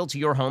legal title to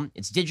your home,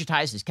 it's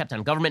digitized, is kept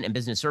on government and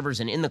business servers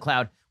and in the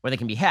cloud where they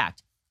can be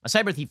hacked. A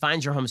cyber thief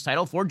finds your home's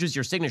title, forges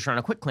your signature on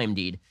a quitclaim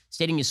deed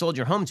stating you sold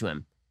your home to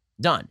him.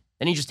 Done.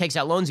 Then he just takes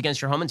out loans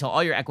against your home until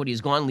all your equity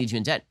is gone, leaves you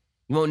in debt.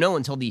 You won't know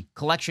until the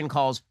collection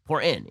calls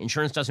pour in.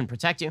 Insurance doesn't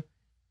protect you.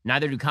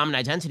 Neither do common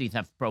identity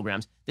theft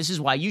programs. This is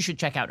why you should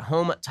check out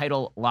Home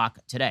Title Lock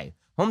today.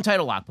 Home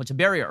Title Lock puts a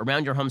barrier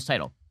around your home's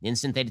title. The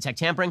instant they detect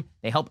tampering,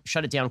 they help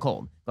shut it down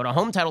cold. Go to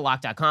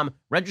HomeTitleLock.com,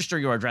 register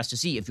your address to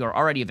see if you're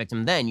already a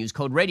victim, then use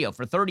code RADIO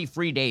for 30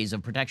 free days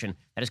of protection.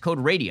 That is code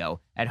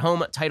RADIO at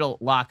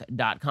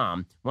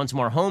HomeTitleLock.com. Once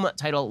more,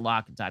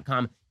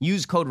 HomeTitleLock.com.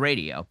 Use code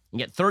RADIO and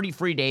get 30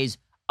 free days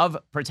of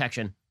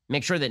protection.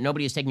 Make sure that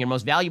nobody is taking your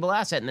most valuable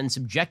asset and then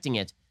subjecting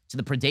it to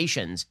the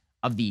predations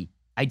of the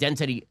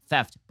identity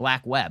theft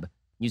black web.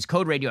 Use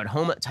code RADIO at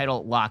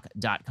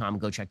HomeTitleLock.com.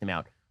 Go check them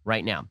out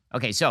right now.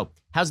 Okay, so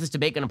how's this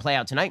debate going to play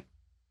out tonight?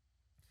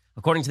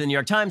 According to the New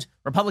York Times,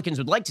 Republicans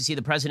would like to see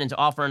the president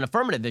offer an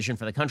affirmative vision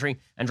for the country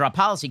and draw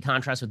policy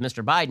contrasts with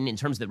Mr. Biden in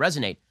terms that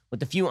resonate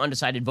with the few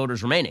undecided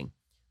voters remaining.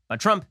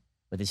 But Trump,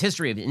 with his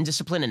history of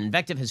indiscipline and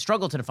invective, has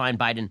struggled to define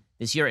Biden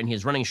this year, and he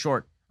is running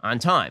short on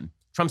time.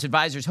 Trump's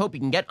advisors hope he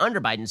can get under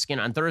Biden's skin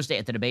on Thursday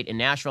at the debate in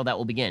Nashville that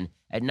will begin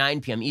at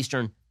 9 p.m.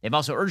 Eastern. They've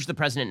also urged the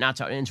president not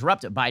to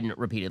interrupt Biden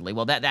repeatedly.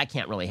 Well, that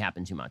can't really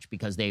happen too much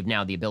because they've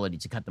now the ability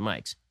to cut the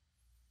mics.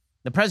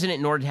 The president,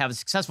 in order to have a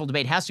successful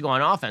debate, has to go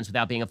on offense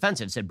without being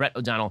offensive, said Brett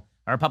O'Donnell,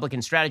 a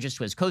Republican strategist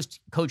who has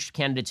coached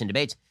candidates in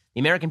debates. The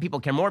American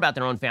people care more about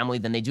their own family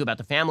than they do about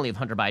the family of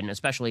Hunter Biden,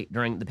 especially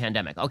during the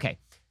pandemic. Okay,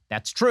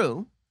 that's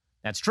true.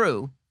 That's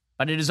true.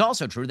 But it is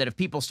also true that if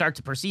people start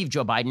to perceive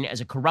Joe Biden as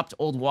a corrupt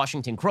old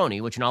Washington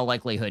crony, which in all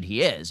likelihood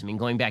he is, I mean,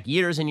 going back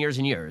years and years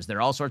and years, there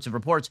are all sorts of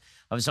reports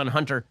of his son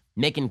Hunter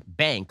making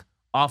bank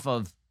off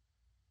of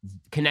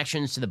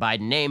connections to the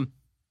Biden name.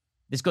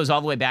 This goes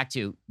all the way back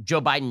to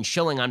Joe Biden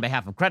shilling on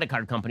behalf of credit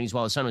card companies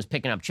while his son was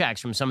picking up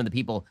checks from some of the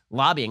people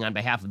lobbying on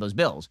behalf of those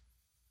bills.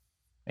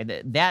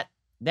 That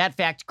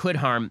fact could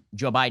harm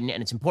Joe Biden,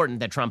 and it's important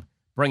that Trump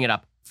bring it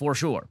up for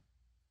sure.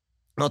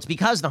 Well, it's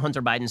because the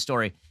Hunter Biden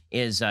story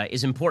is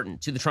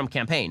important to the Trump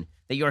campaign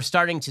that you're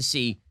starting to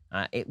see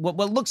what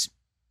looks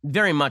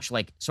very much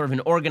like sort of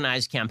an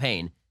organized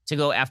campaign to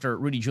go after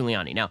Rudy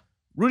Giuliani. Now,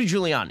 Rudy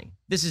Giuliani,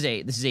 this is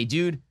a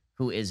dude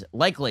who is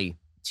likely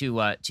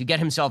to get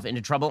himself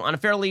into trouble on a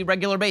fairly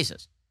regular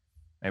basis.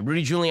 Right?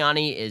 Rudy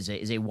Giuliani is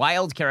a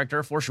wild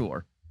character for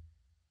sure.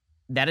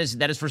 That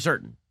is for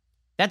certain.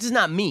 That does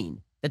not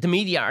mean that the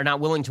media are not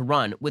willing to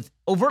run with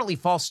overtly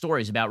false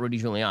stories about Rudy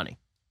Giuliani.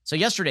 So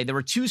yesterday, there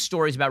were two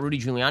stories about Rudy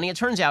Giuliani. It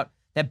turns out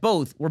that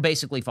both were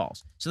basically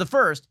false. So the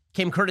first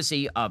came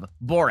courtesy of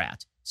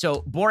Borat.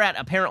 So Borat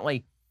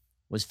apparently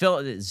was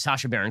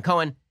Sacha Baron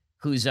Cohen,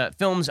 whose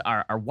films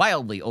are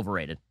wildly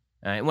overrated.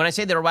 When I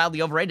say they're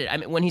wildly overrated, I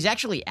mean, when he's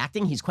actually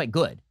acting, he's quite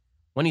good.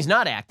 When he's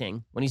not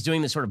acting, when he's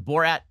doing this sort of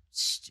Borat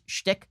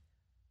shtick,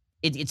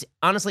 it's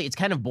honestly, it's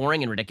kind of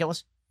boring and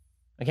ridiculous.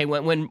 Okay,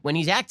 when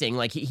he's acting,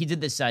 like he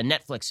did this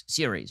Netflix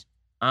series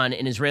on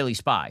an Israeli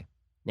spy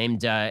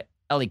named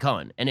Eli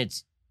Cohen, and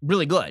it's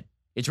really good.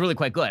 It's really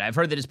quite good. I've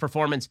heard that his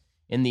performance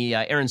in the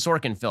Aaron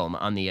Sorkin film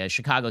on the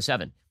Chicago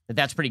 7,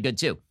 that's pretty good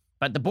too.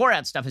 But the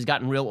Borat stuff has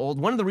gotten real old.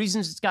 One of the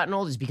reasons it's gotten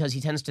old is because he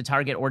tends to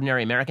target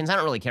ordinary Americans. I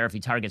don't really care if he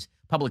targets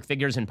public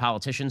figures and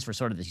politicians for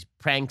sort of these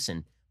pranks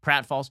and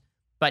pratfalls,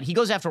 but he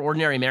goes after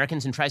ordinary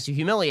Americans and tries to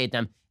humiliate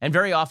them and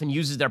very often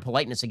uses their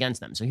politeness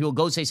against them. So he will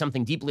go say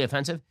something deeply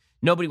offensive.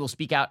 Nobody will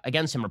speak out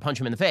against him or punch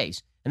him in the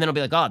face. And then he'll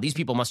be like, oh, these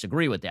people must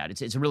agree with that.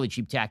 It's a really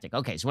cheap tactic.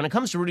 Okay, so when it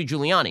comes to Rudy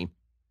Giuliani,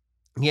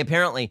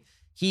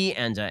 he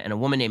and a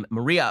woman named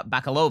Maria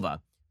Bakalova,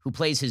 who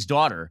plays his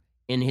daughter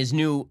in his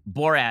new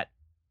Borat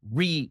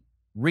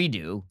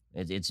redo,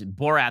 it's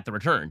Borat the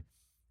Return,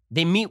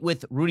 they meet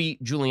with Rudy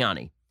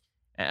Giuliani.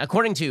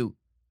 According to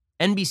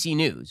NBC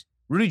News,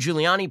 Rudy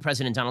Giuliani,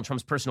 President Donald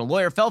Trump's personal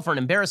lawyer, fell for an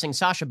embarrassing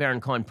Sacha Baron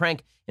Cohen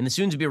prank in the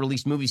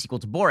soon-to-be-released movie sequel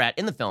to Borat.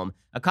 In the film,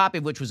 a copy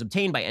of which was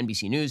obtained by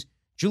NBC News,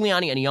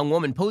 Giuliani and a young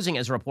woman posing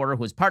as a reporter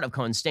who was part of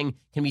Cohen's sting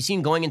can be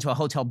seen going into a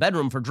hotel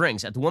bedroom for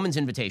drinks at the woman's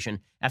invitation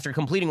after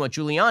completing what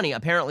Giuliani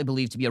apparently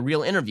believed to be a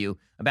real interview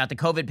about the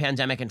COVID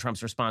pandemic and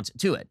Trump's response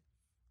to it.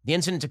 The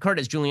incident occurred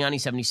as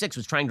Giuliani, 76,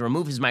 was trying to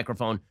remove his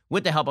microphone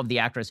with the help of the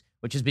actress,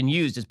 which has been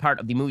used as part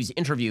of the movie's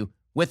interview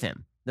with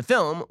him. The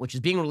film, which is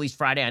being released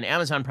Friday on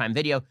Amazon Prime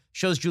Video,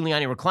 shows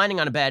Giuliani reclining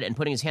on a bed and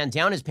putting his hand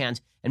down his pants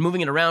and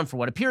moving it around for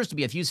what appears to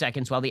be a few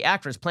seconds while the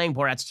actress playing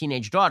Borat's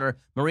teenage daughter,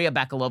 Maria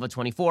Bakalova,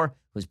 24,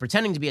 who is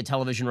pretending to be a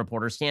television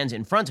reporter, stands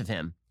in front of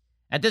him.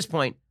 At this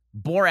point,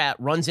 Borat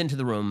runs into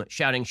the room,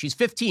 shouting, "She's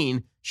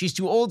 15. She's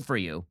too old for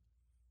you."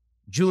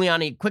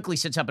 Giuliani quickly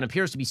sits up and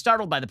appears to be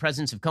startled by the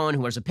presence of Cohen,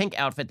 who wears a pink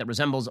outfit that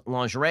resembles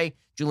lingerie.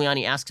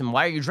 Giuliani asks him,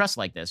 "Why are you dressed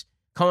like this?"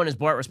 Cohen, as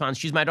Borat responds,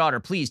 "She's my daughter.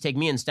 Please take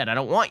me instead. I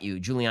don't want you."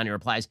 Giuliani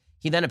replies.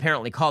 He then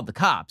apparently called the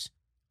cops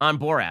on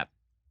Borat.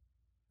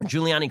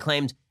 Giuliani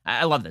claimed,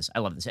 I love this.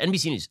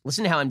 NBC News.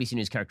 Listen to how NBC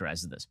News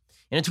characterizes this.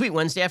 In a tweet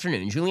Wednesday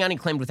afternoon, Giuliani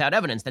claimed without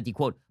evidence that the,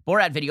 quote,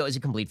 Borat video is a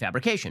complete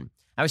fabrication.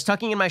 "I was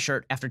tucking in my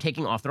shirt after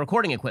taking off the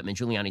recording equipment,"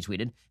 Giuliani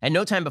tweeted. "At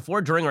no time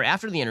before, during, or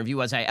after the interview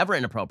was I ever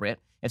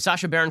inappropriate. If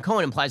Sacha Baron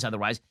Cohen implies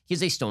otherwise,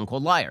 he's a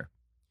stone-cold liar."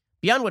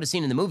 Beyond what is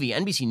seen in the movie,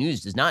 NBC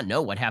News does not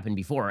know what happened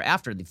before or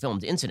after the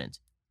filmed incident.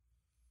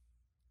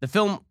 The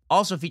film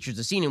also features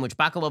a scene in which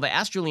Bakalova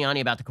asked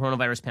Giuliani about the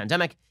coronavirus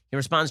pandemic. He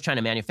responds,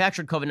 China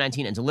manufactured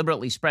COVID-19 and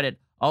deliberately spread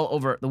it all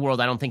over the world.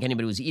 "I don't think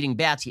anybody was eating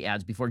bats," he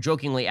adds, before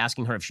jokingly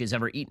asking her if she has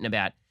ever eaten a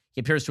bat. He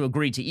appears to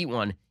agree to eat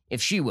one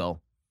if she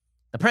will.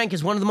 The prank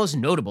is one of the most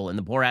notable in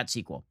the Borat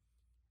sequel.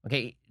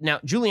 Okay, now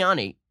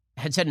Giuliani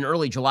had said in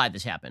early July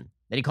this happened,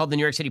 that he called the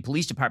New York City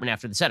Police Department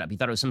after the setup. He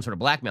thought it was some sort of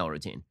blackmail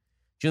routine.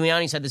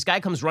 Giuliani said, this guy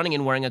comes running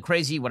in wearing a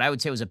crazy, what I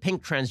would say was a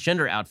pink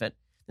transgender outfit.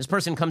 This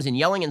person comes in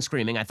yelling and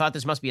screaming. I thought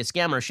this must be a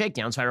scam or a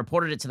shakedown, so I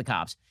reported it to the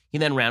cops. He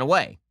then ran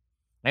away.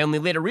 I only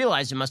later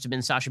realized it must have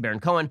been Sacha Baron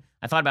Cohen.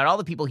 I thought about all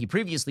the people he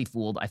previously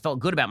fooled. I felt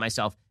good about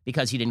myself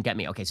because he didn't get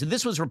me. Okay, so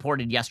this was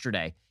reported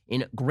yesterday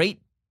in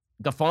great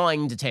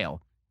guffawing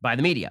detail by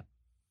the media.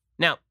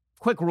 Now,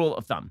 quick rule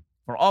of thumb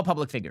for all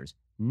public figures.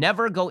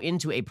 Never go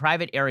into a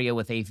private area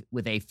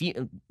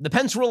the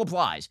Pence rule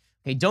applies.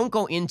 Okay, don't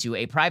go into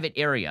a private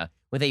area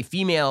with a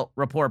female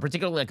reporter,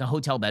 particularly like a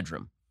hotel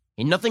bedroom.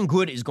 And nothing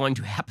good is going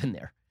to happen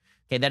there.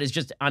 Okay, that is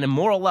just on a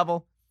moral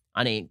level,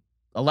 on a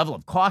level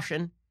of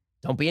caution.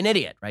 Don't be an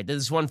idiot, right?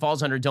 This one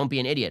falls under don't be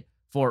an idiot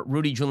for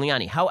Rudy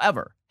Giuliani.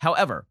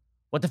 However,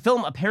 what the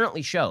film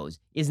apparently shows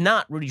is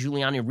not Rudy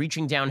Giuliani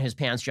reaching down his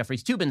pants Jeffrey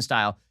Toobin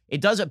style. It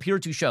does appear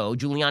to show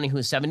Giuliani, who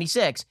is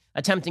 76,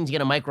 attempting to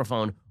get a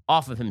microphone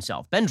off of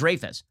himself. Ben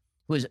Dreyfus,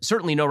 who is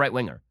certainly no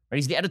right-winger, right?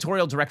 He's the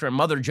editorial director at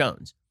Mother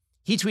Jones.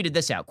 He tweeted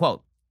this out,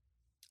 quote,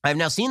 I have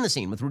now seen the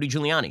scene with Rudy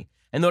Giuliani,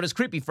 and though it is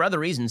creepy for other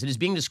reasons, it is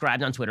being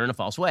described on Twitter in a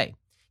false way.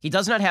 He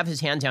does not have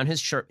his hand down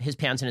his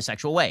pants in a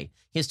sexual way.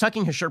 He is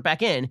tucking his shirt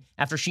back in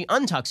after she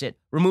untucks it,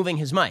 removing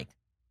his mic.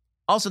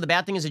 Also, the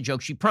bad thing is a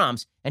joke she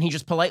prompts, and he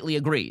just politely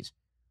agrees.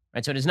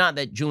 Right, so it is not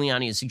that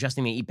Giuliani is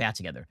suggesting they eat bat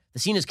together. The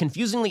scene is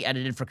confusingly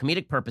edited for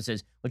comedic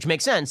purposes, which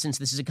makes sense since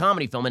this is a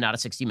comedy film and not a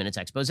 60 Minutes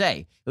expose.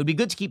 It would be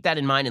good to keep that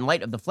in mind in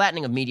light of the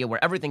flattening of media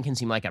where everything can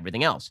seem like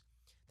everything else.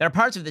 There are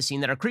parts of this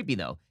scene that are creepy,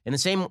 though. In the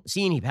same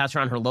scene, he pats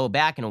around her low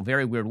back in a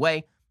very weird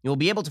way. You will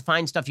be able to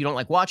find stuff you don't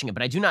like watching it,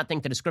 but I do not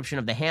think the description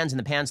of the hands in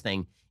the pants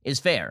thing is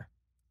fair.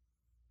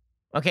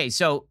 Okay,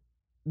 so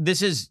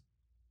this is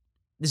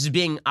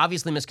being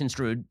obviously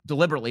misconstrued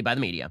deliberately by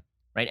the media,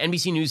 right?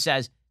 NBC News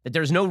says that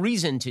there's no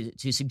reason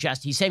to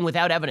suggest, he's saying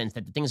without evidence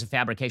that the thing is a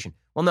fabrication.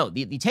 Well, no,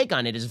 the take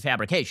on it is a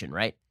fabrication,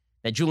 right?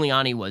 That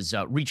Giuliani was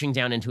reaching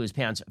down into his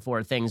pants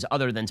for things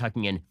other than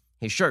tucking in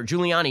his shirt.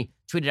 Giuliani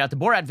tweeted out, the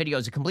Borat video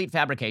is a complete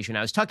fabrication.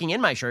 I was tucking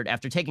in my shirt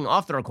after taking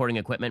off the recording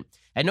equipment.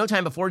 At no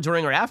time before,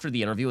 during, or after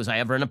the interview was I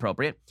ever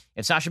inappropriate.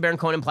 If Sacha Baron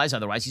Cohen implies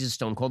otherwise, he's a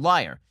stone-cold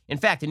liar. In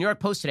fact, the New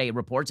York Post today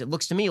reports it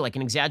looks to me like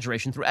an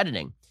exaggeration through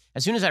editing.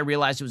 As soon as I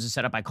realized it was a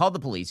setup, I called the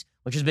police,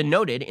 which has been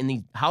noted in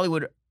the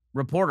Hollywood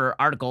Reporter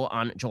article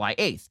on July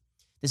 8th.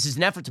 This is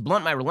an effort to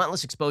blunt my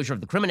relentless exposure of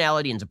the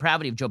criminality and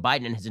depravity of Joe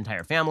Biden and his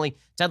entire family.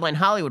 Deadline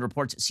Hollywood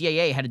reports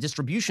CAA had a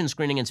distribution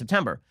screening in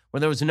September where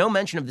there was no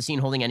mention of the scene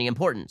holding any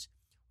importance.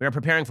 We are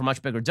preparing for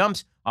much bigger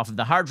dumps off of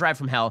the hard drive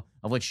from hell,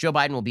 of which Joe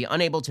Biden will be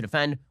unable to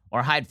defend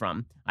or hide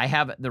from. I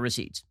have the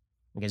receipts.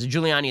 Okay, so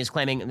Giuliani is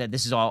claiming that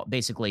this is all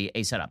basically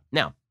a setup.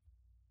 Now,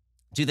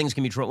 two things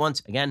can be true at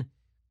once. Again,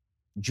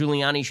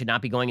 Giuliani should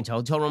not be going into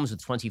hotel rooms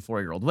with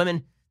 24-year-old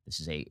women. This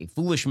is a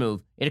foolish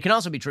move. It can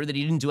also be true that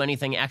he didn't do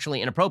anything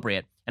actually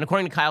inappropriate. And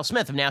according to Kyle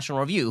Smith of National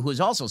Review, who has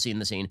also seen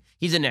the scene,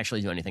 he didn't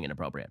actually do anything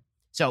inappropriate.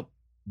 So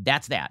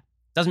that's that.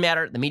 Doesn't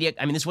matter. The media,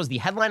 this was the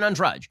headline on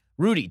Drudge.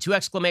 Rudy, 2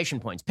 exclamation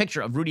points. Picture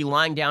of Rudy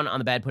lying down on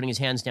the bed, putting his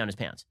hands down his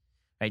pants.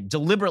 Right?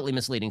 Deliberately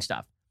misleading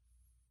stuff.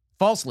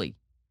 Falsely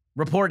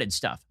reported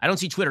stuff. I don't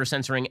see Twitter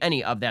censoring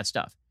any of that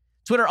stuff.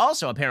 Twitter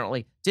also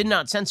apparently did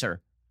not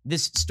censor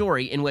this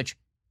story in which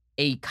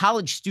a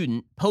college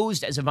student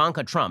posed as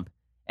Ivanka Trump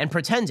and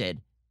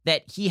pretended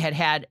that he had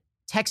had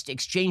text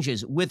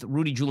exchanges with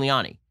Rudy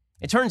Giuliani.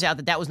 It turns out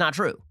that that was not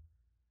true.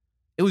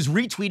 It was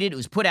retweeted. It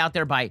was put out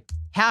there by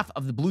half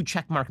of the blue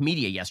checkmark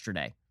media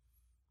yesterday.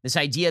 This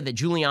idea that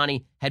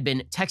Giuliani had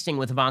been texting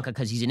with Ivanka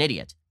because he's an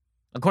idiot.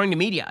 According to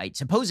Mediaite,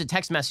 supposed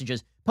text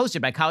messages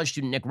posted by college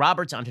student Nick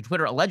Roberts onto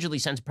Twitter allegedly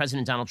sent to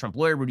President Donald Trump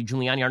lawyer Rudy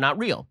Giuliani are not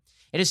real.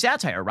 It is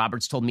satire,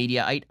 Roberts told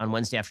Mediaite on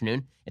Wednesday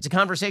afternoon. It's a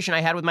conversation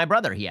I had with my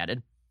brother, he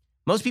added.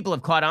 Most people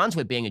have caught on to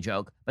it being a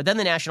joke, but then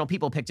the national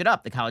people picked it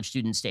up, the college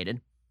student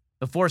stated,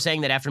 before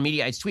saying that after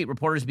Mediaite's tweet,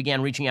 reporters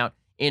began reaching out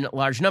in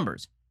large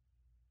numbers.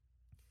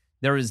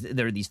 There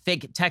are these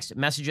fake text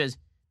messages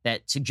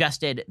that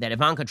suggested that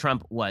Ivanka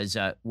Trump was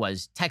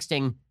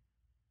texting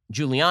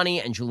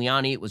Giuliani, and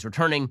Giuliani was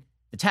returning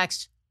the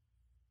text.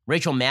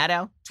 Rachel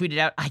Maddow tweeted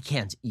out, I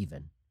can't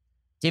even.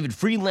 David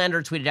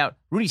Friedlander tweeted out,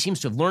 Rudy seems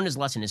to have learned his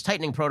lesson, is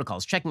tightening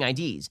protocols, checking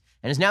IDs,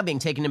 and is now being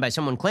taken in by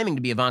someone claiming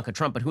to be Ivanka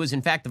Trump, but who is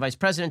in fact the vice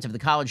president of the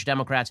College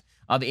Democrats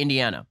of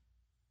Indiana.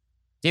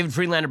 David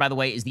Friedlander, by the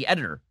way, is the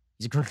editor.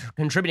 He's a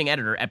contributing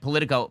editor at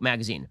Politico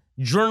magazine.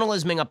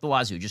 Journalisming up the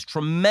wazoo, just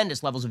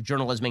tremendous levels of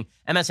journalisming.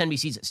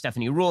 MSNBC's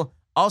Stephanie Ruhle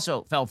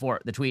also fell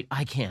for the tweet,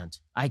 I can't.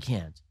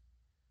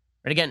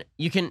 But again,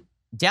 you can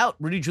doubt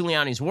Rudy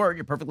Giuliani's word.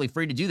 You're perfectly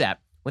free to do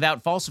that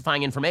without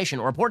falsifying information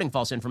or reporting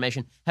false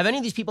information. Have any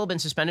of these people been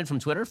suspended from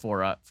Twitter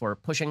for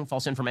pushing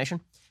false information?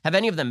 Have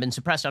any of them been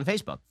suppressed on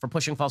Facebook for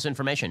pushing false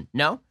information?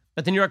 No?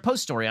 But the New York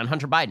Post story on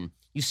Hunter Biden,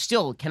 you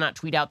still cannot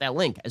tweet out that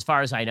link, as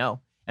far as I know.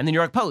 And the New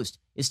York Post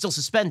is still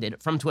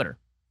suspended from Twitter.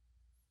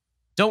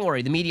 Don't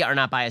worry, the media are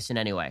not biased in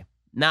any way.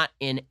 Not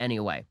in any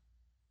way.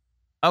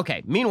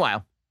 Okay,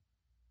 meanwhile,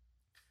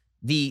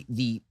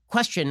 the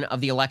question of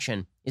the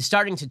election is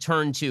starting to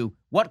turn to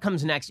what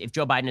comes next if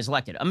Joe Biden is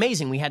elected.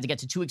 Amazing. We had to get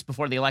to 2 weeks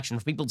before the election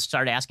for people to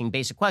start asking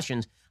basic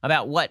questions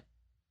about what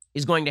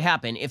is going to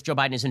happen if Joe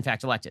Biden is in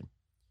fact elected.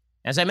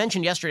 As I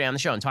mentioned yesterday on the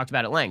show and talked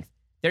about at length,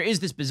 there is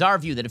this bizarre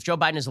view that if Joe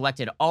Biden is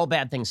elected, all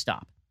bad things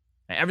stop.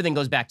 Everything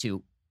goes back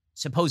to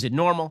supposed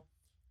normal.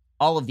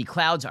 All of the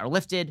clouds are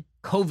lifted.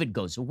 COVID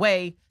goes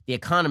away. The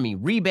economy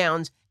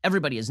rebounds.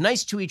 Everybody is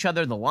nice to each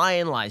other. The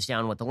lion lies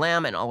down with the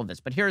lamb and all of this.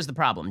 But here's the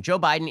problem. Joe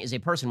Biden is a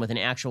person with an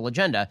actual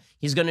agenda.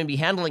 He's going to be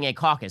handling a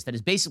caucus that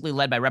is basically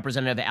led by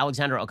Representative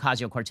Alexandra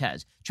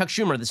Ocasio-Cortez. Chuck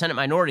Schumer, the Senate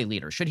Minority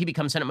Leader, should he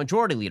become Senate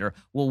Majority Leader,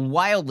 will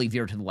wildly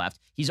veer to the left.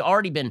 He's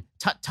already been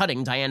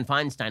tut-tutting Dianne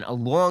Feinstein a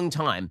long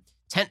time,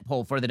 tent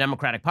pole for the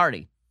Democratic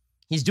Party.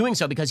 He's doing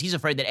so because he's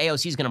afraid that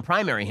AOC is going to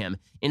primary him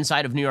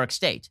inside of New York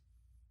State.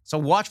 So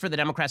watch for the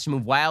Democrats to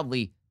move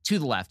wildly to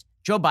the left.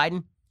 Joe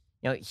Biden,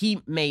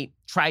 he may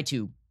try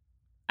to,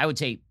 I would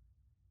say,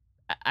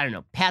 I don't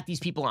know, pat these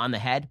people on the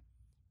head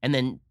and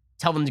then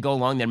tell them to go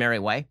along their merry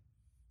way.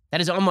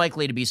 That is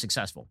unlikely to be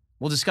successful.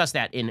 We'll discuss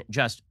that in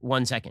just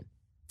 1 second.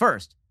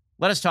 First,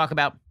 let us talk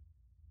about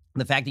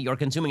the fact that you're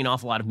consuming an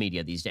awful lot of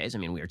media these days. I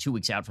mean, we are 2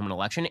 weeks out from an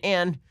election,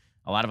 and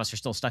a lot of us are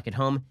still stuck at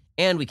home,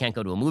 and we can't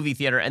go to a movie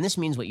theater, and this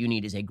means what you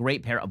need is a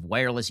great pair of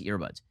wireless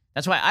earbuds.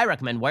 That's why I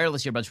recommend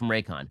wireless earbuds from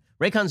Raycon.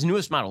 Raycon's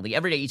newest model, the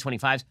Everyday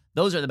E25s,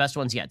 those are the best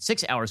ones yet.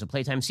 6 hours of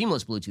playtime,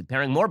 seamless Bluetooth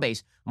pairing, more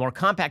bass, more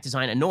compact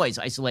design, and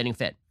noise-isolating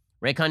fit.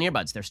 Raycon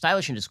earbuds, they're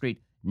stylish and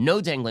discreet, no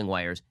dangling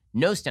wires,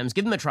 no stems.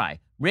 Give them a try.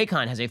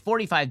 Raycon has a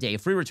 45-day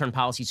free return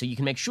policy, so you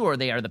can make sure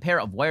they are the pair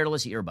of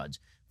wireless earbuds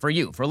for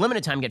you. For a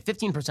limited time, get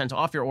 15%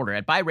 off your order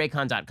at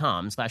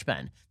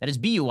buyraycon.com/Ben. That is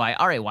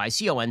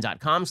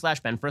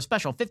BUYRAYCON.com/Ben for a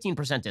special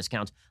 15%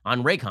 discount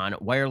on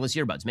Raycon wireless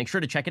earbuds. Make sure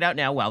to check it out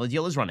now while the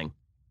deal is running.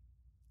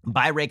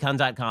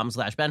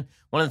 Buyraycon.com/Ben.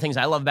 One of the things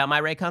I love about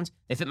my Raycons,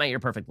 they fit my ear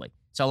perfectly.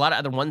 So a lot of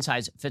other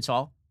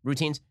one-size-fits-all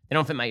routines, they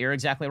don't fit my ear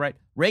exactly right.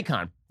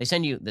 Raycon, they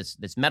send you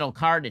this metal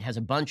card. It has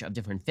a bunch of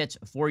different fits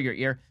for your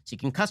ear, so you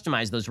can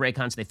customize those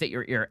Raycons. They fit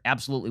your ear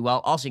absolutely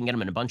well. Also, you can get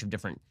them in a bunch of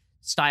different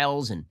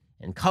styles and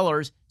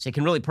colors, so you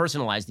can really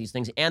personalize these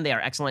things, and they are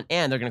excellent,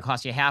 and they're going to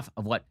cost you half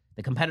of what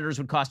the competitors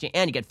would cost you,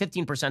 and you get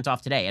 15%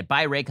 off today at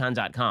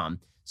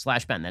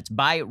buyraycon.com/Ben. That's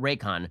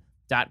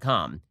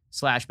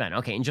buyraycon.com/Ben.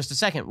 Okay, in just a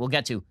second, we'll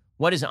get to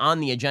what is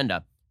on the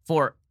agenda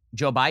for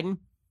Joe Biden,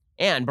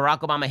 and Barack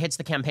Obama hits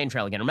the campaign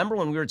trail again. Remember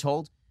when we were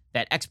told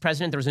that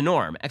ex-president, there's a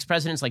norm.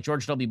 Ex-presidents like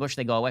George W. Bush,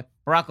 they go away.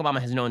 Barack Obama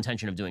has no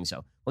intention of doing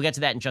so. We'll get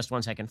to that in just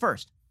 1 second.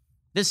 First,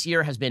 this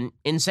year has been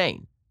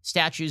insane.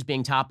 Statues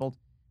being toppled,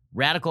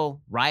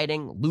 radical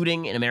rioting,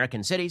 looting in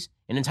American cities,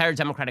 an entire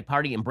Democratic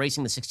Party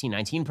embracing the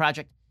 1619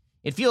 Project.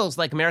 It feels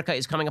like America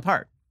is coming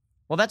apart.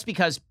 Well, that's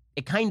because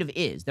it kind of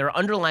is. There are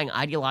underlying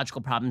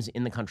ideological problems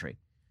in the country.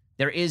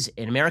 There is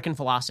an American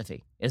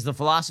philosophy. It is the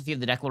philosophy of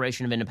the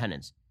Declaration of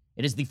Independence.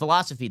 It is the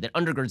philosophy that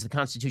undergirds the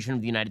Constitution of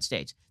the United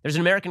States. There's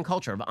an American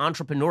culture of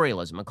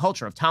entrepreneurialism, a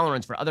culture of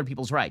tolerance for other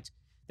people's rights.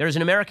 There is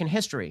an American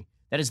history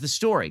that is the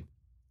story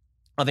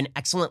of an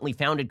excellently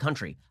founded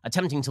country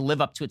attempting to live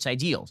up to its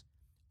ideals.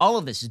 All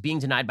of this is being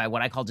denied by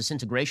what I call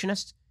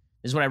disintegrationists.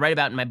 This is what I write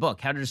about in my book,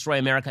 How to Destroy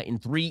America in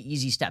 3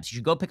 Easy Steps. You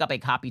should go pick up a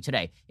copy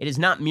today. It is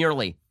not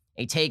merely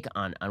a take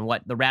on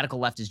what the radical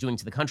left is doing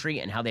to the country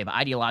and how they've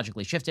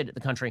ideologically shifted the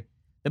country.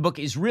 The book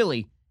is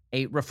really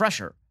a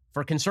refresher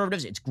for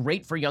conservatives. It's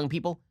great for young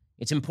people.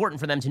 It's important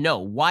for them to know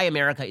why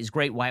America is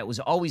great, why it was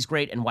always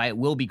great, and why it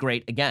will be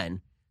great again.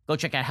 Go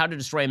check out How to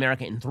Destroy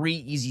America in 3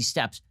 Easy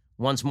Steps.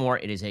 Once more,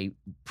 it is a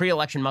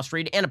pre-election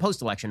must-read and a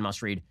post-election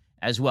must-read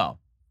as well.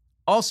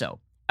 Also,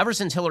 ever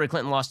since Hillary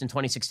Clinton lost in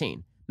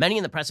 2016, many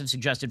in the press have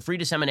suggested free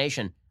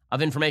dissemination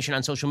of information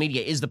on social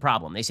media is the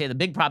problem. They say the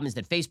big problem is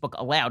that Facebook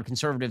allowed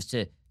conservatives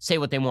to say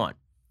what they want.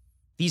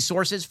 These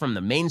sources, from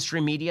the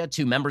mainstream media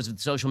to members of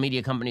the social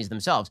media companies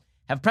themselves,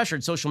 have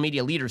pressured social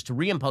media leaders to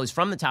reimpose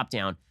from the top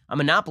down a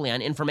monopoly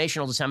on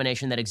informational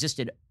dissemination that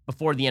existed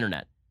before the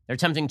internet. They're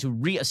attempting to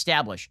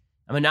reestablish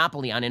a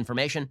monopoly on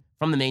information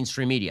from the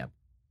mainstream media.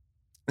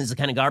 This is the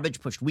kind of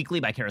garbage pushed weekly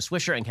by Kara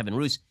Swisher and Kevin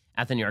Roose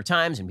at the New York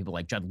Times and people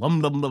like Judd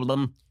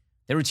Lum.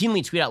 They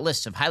routinely tweet out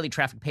lists of highly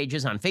trafficked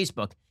pages on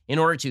Facebook in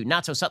order to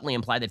not so subtly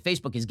imply that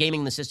Facebook is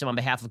gaming the system on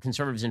behalf of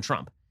conservatives and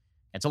Trump.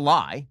 It's a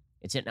lie.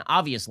 It's an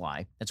obvious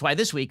lie. That's why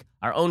this week,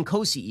 our own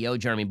co-CEO,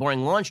 Jeremy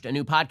Boring, launched a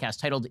new podcast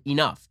titled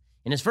Enough.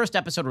 In his first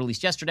episode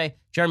released yesterday,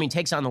 Jeremy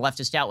takes on the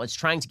leftist outlets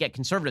trying to get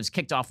conservatives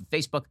kicked off of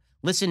Facebook.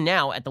 Listen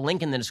now at the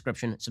link in the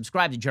description.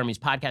 Subscribe to Jeremy's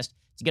podcast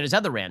to get his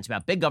other rants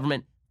about big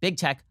government, big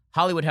tech,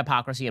 Hollywood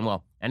hypocrisy, and,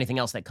 well, anything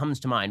else that comes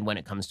to mind when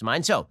it comes to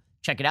mind. So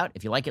check it out.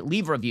 If you like it,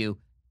 leave a review.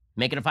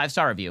 Make it a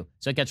 5-star review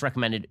so it gets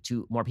recommended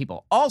to more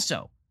people.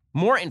 Also,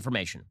 more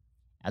information.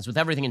 As with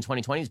everything in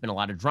 2020, there's been a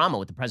lot of drama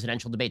with the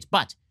presidential debates,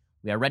 but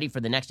we are ready for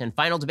the next and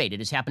final debate.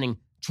 It is happening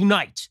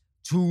tonight.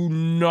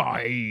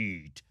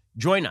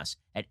 Join us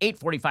at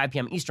 8:45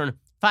 p.m. Eastern,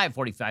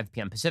 5:45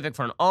 p.m. Pacific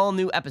for an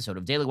all-new episode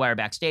of Daily Wire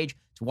Backstage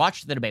to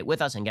watch the debate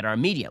with us and get our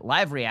immediate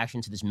live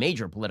reaction to this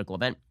major political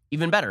event.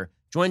 Even better,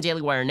 join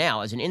Daily Wire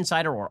now as an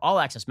insider or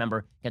all-access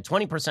member. Get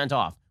 20%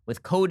 off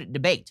with code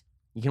DEBATE.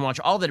 You can watch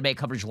all the debate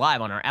coverage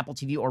live on our Apple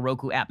TV or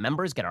Roku app.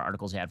 Members get our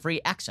articles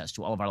ad-free, access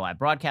to all of our live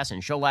broadcasts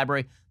and show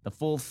library, the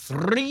full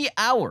 3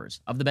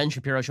 hours of The Ben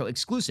Shapiro Show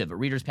exclusive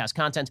Readers Pass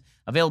content,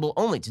 available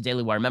only to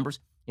Daily Wire members.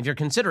 If you're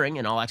considering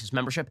an all-access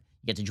membership,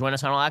 you get to join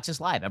us on All Access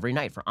Live every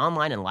night for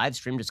online and live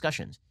stream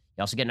discussions.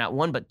 You also get not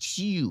one, but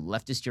 2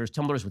 Leftist Tears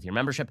tumblers with your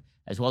membership,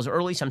 as well as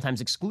early,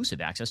 sometimes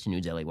exclusive access to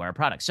new Daily Wire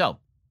products. So,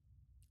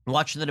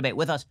 watch the debate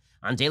with us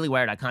on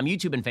dailywire.com,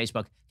 YouTube, and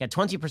Facebook. Get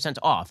 20%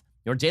 off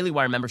your Daily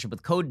Wire membership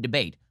with code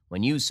DEBATE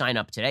when you sign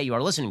up today. You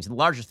are listening to the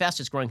largest,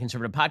 fastest-growing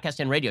conservative podcast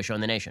and radio show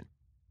in the nation.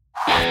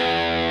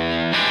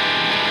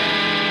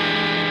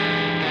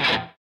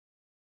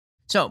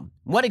 So,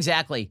 what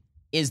exactly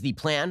is the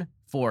plan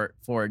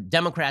for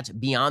Democrats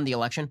beyond the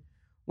election?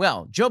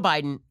 Well, Joe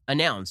Biden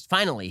announced,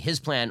 finally, his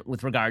plan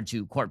with regard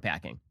to court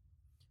packing.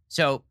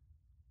 So,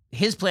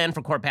 his plan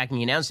for court packing,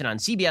 he announced it on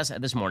CBS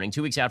this morning,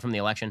 2 weeks out from the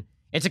election.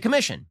 It's a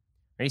commission.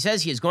 And he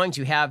says he is going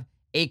to have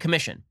a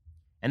commission.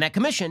 And that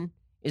commission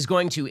is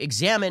going to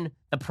examine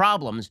the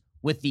problems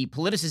with the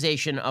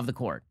politicization of the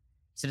court.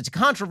 He said it's a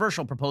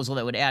controversial proposal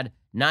that would add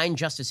 9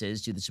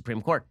 justices to the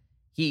Supreme Court.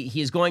 He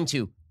is going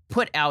to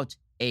put out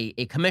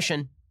a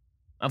commission,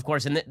 of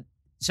course. And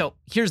so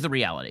here's the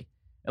reality.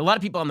 A lot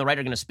of people on the right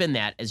are going to spin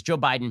that as Joe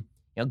Biden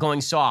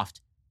going soft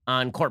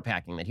on court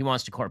packing, that he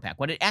wants to court pack.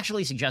 What it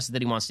actually suggests is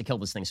that he wants to kill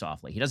this thing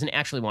softly. He doesn't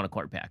actually want to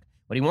court pack.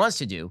 What he wants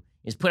to do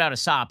is put out a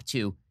sop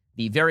to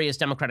the various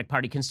Democratic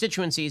Party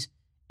constituencies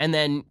and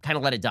then kind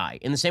of let it die.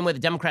 In the same way the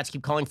Democrats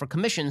keep calling for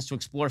commissions to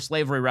explore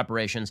slavery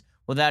reparations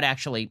without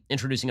actually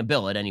introducing a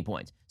bill at any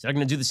point. So they're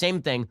going to do the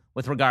same thing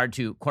with regard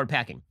to court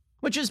packing,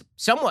 which is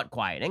somewhat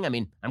quieting. I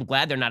mean, I'm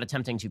glad they're not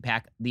attempting to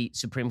pack the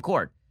Supreme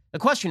Court. The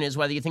question is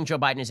whether you think Joe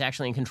Biden is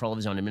actually in control of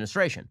his own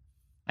administration.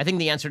 I think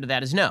the answer to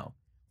that is no.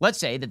 Let's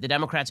say that the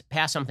Democrats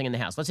pass something in the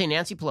House. Let's say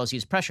Nancy Pelosi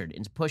is pressured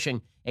into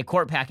pushing a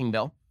court packing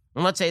bill.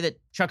 And let's say that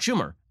Chuck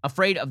Schumer,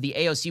 afraid of the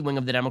AOC wing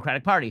of the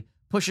Democratic Party,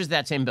 pushes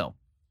that same bill.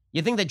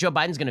 You think that Joe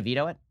Biden's going to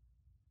veto it?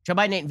 Joe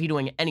Biden ain't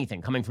vetoing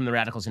anything coming from the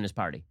radicals in his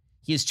party.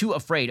 He is too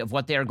afraid of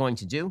what they are going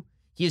to do.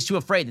 He is too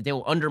afraid that they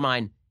will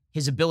undermine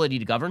his ability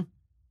to govern.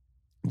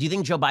 Do you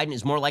think Joe Biden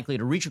is more likely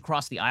to reach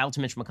across the aisle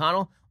to Mitch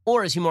McConnell,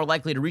 or is he more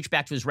likely to reach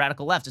back to his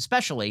radical left,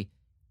 especially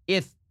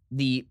if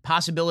the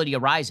possibility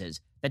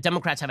arises that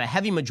Democrats have a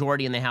heavy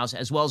majority in the House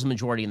as well as a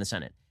majority in the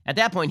Senate? At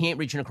that point, he ain't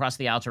reaching across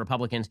the aisle to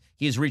Republicans.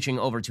 He is reaching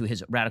over to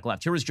his radical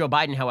left. Here is Joe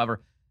Biden,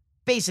 however,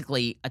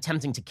 basically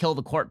attempting to kill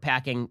the court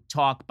packing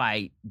talk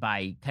by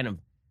kind of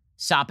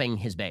sopping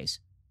his base.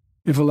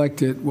 If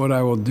elected, what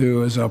I will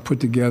do is I'll put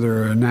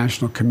together a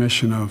national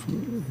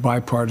commission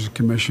bipartisan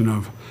commission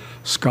of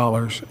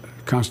scholars,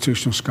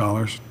 constitutional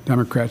scholars,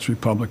 Democrats,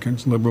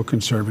 Republicans, liberal,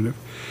 conservative.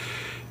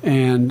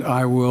 And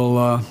I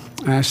will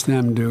ask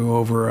them to,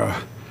 over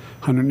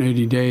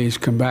 180 days,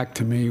 come back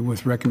to me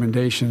with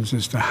recommendations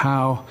as to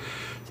how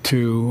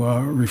to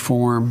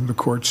reform the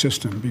court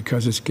system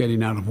because it's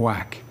getting out of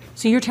whack.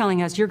 So you're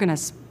telling us you're going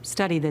to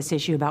study this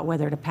issue about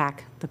whether to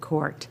pack the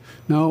court?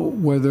 No,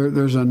 whether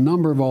there's a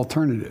number of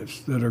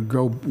alternatives that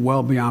go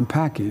well beyond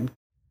packing.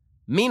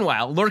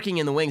 Meanwhile, lurking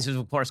in the wings is,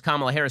 of course,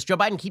 Kamala Harris. Joe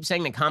Biden keeps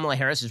saying that Kamala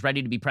Harris is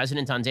ready to be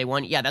president on day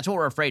one. Yeah, that's what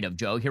we're afraid of,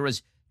 Joe. Here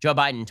was Joe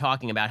Biden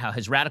talking about how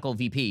his radical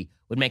VP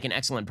would make an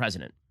excellent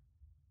president.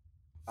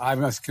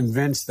 I'm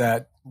convinced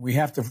that we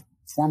have to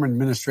form an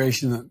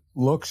administration that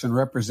looks and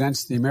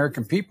represents the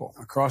American people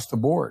across the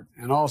board,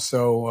 and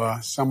also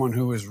someone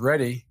who is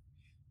ready,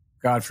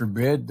 God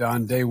forbid,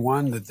 on day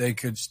one, that they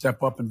could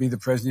step up and be the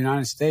president of the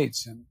United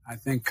States. And I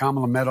think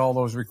Kamala met all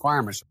those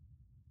requirements.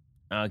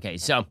 Okay,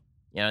 so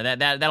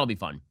that'll be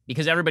fun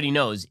because everybody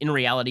knows in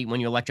reality when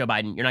you elect Joe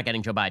Biden, you're not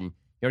getting Joe Biden,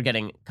 you're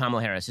getting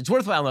Kamala Harris. It's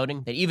worthwhile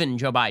noting that even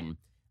Joe Biden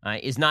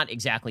is not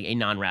exactly a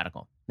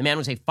non-radical. The man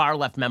was a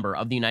far-left member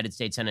of the United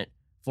States Senate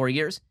for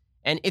years.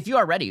 And if you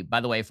are ready, by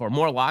the way, for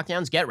more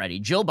lockdowns, get ready.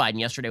 Jill Biden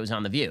yesterday was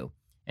on The View.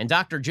 And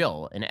Dr.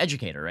 Jill, an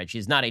educator, right?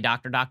 She's not a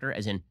doctor,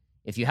 as in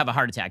if you have a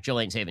heart attack, Jill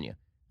ain't saving you.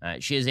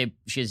 She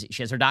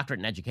has her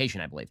doctorate in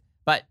education, I believe.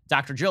 But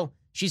Dr. Jill,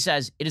 she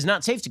says it is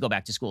not safe to go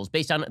back to schools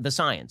based on the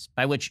science,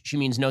 by which she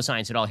means no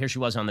science at all. Here she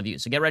was on The View.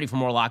 So get ready for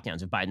more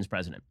lockdowns if Biden's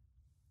president.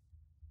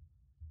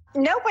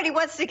 Nobody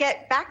wants to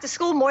get back to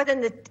school more than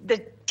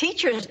the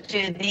teachers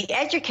do, the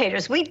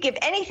educators. We'd give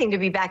anything to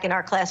be back in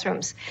our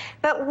classrooms.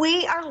 But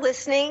we are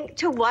listening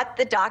to what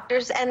the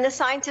doctors and the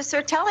scientists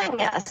are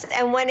telling us.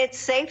 And when it's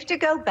safe to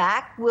go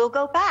back, we'll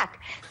go back.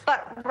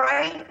 But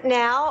right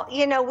now,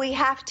 we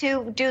have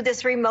to do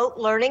this remote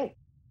learning.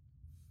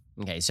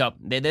 Okay, so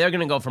they're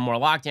going to go for more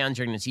lockdowns.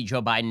 You're going to see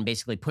Joe Biden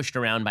basically pushed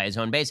around by his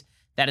own base.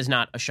 That is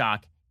not a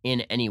shock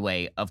in any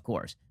way, of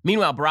course.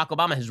 Meanwhile, Barack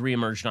Obama has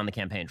reemerged on the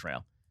campaign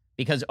trail,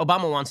 because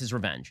Obama wants his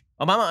revenge.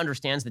 Obama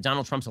understands that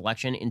Donald Trump's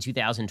election in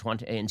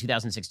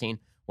 2016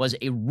 was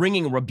a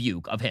ringing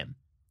rebuke of him.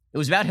 It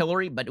was about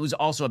Hillary, but it was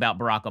also about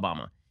Barack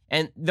Obama.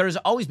 And there's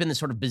always been this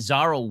sort of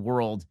bizarro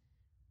world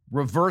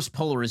reverse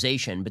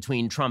polarization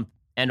between Trump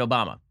and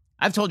Obama.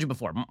 I've told you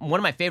before, one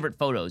of my favorite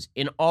photos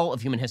in all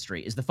of human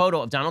history is the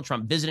photo of Donald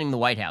Trump visiting the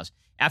White House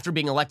after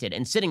being elected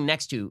and sitting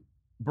next to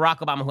Barack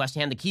Obama, who has to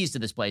hand the keys to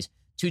this place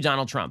to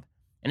Donald Trump.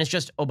 And it's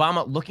just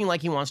Obama looking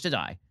like he wants to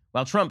die,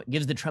 while Trump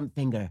gives the Trump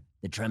finger,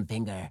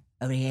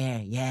 over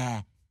here,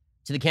 yeah,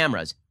 to the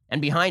cameras.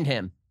 And behind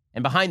him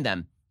and behind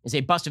them is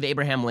a bust of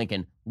Abraham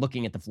Lincoln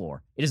looking at the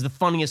floor. It is the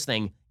funniest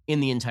thing in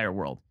the entire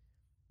world.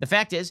 The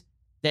fact is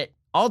that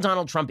all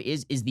Donald Trump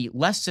is the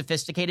less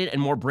sophisticated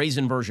and more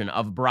brazen version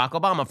of Barack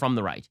Obama from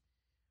the right.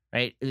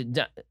 Right?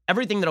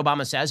 Everything that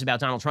Obama says about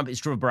Donald Trump is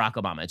true of Barack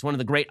Obama. It's one of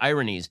the great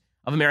ironies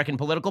of American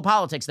political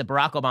politics that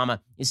Barack Obama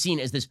is seen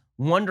as this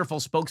wonderful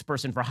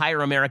spokesperson for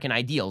higher American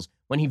ideals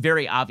when he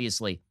very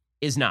obviously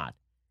is not.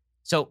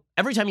 So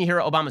every time you hear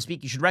Obama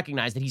speak, you should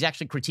recognize that he's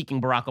actually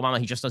critiquing Barack Obama.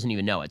 He just doesn't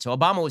even know it. So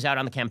Obama was out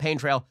on the campaign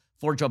trail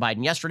for Joe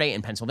Biden yesterday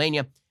in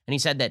Pennsylvania, and he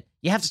said that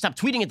you have to stop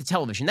tweeting at the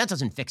television. That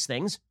doesn't fix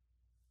things.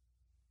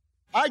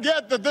 I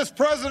get that this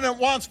president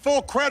wants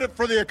full credit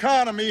for the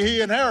economy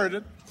he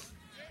inherited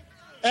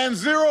and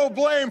zero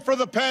blame for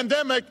the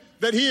pandemic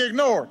that he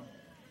ignored.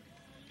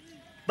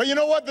 But you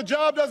know what? The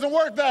job doesn't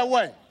work that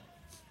way.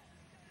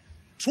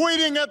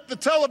 Tweeting at the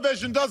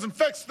television doesn't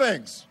fix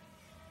things.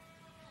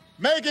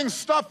 Making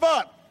stuff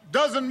up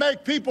doesn't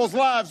make people's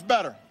lives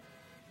better.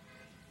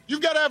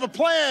 You've got to have a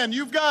plan.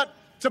 You've got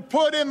to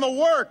put in the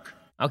work.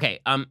 Okay,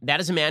 that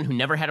is a man who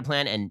never had a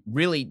plan and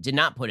really did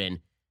not put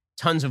in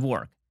tons of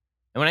work.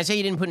 And when I say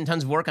he didn't put in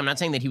tons of work, I'm not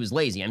saying that he was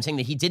lazy. I'm saying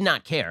that he did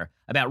not care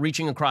about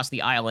reaching across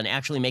the aisle and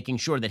actually making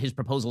sure that his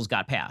proposals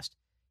got passed.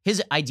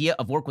 His idea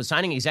of work was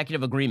signing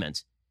executive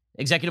agreements,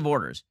 executive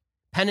orders,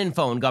 pen and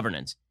phone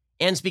governance,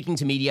 and speaking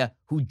to media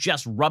who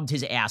just rubbed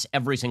his ass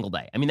every single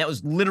day. I mean, that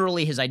was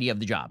literally his idea of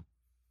the job.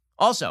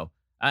 Also,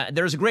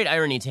 there's a great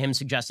irony to him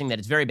suggesting that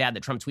it's very bad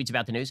that Trump tweets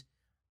about the news.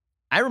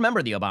 I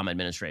remember the Obama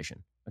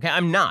administration. Okay,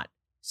 I'm not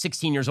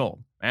 16 years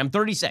old. I'm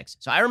 36.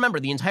 So I remember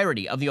the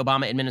entirety of the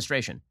Obama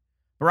administration.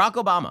 Barack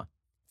Obama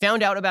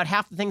found out about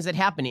half the things that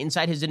happened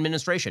inside his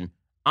administration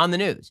on the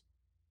news.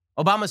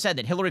 Obama said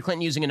that Hillary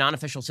Clinton using a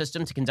non-official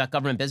system to conduct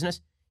government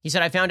business. He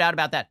said, I found out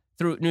about that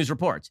through news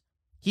reports.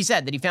 He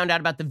said that he found out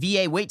about the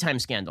VA wait time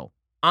scandal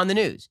on the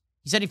news.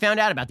 He said he found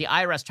out about the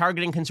IRS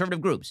targeting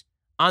conservative groups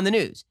on the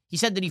news. He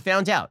said that he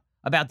found out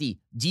about the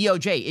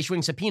DOJ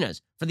issuing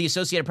subpoenas for the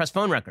Associated Press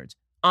phone records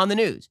on the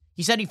news.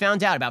 He said he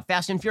found out about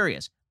Fast and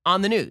Furious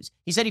on the news.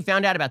 He said he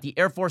found out about the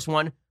Air Force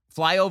One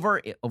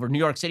flyover over New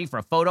York City for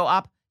a photo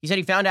op. He said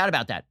he found out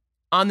about that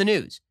on the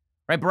news.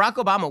 Right? Barack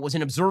Obama was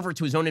an observer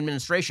to his own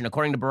administration,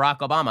 according to Barack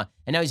Obama,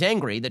 and now he's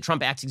angry that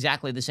Trump acts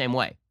exactly the same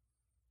way.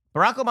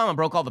 Barack Obama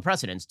broke all the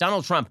precedents.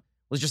 Donald Trump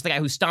was just the guy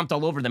who stomped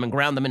all over them and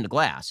ground them into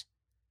glass.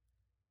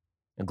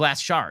 And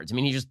glass shards. I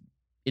mean, he just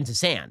into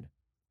sand.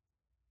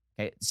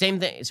 Okay, same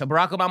thing. So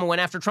Barack Obama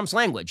went after Trump's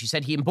language. He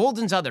said he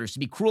emboldens others to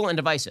be cruel and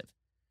divisive.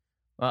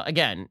 Well,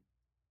 again,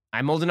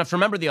 I'm old enough to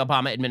remember the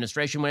Obama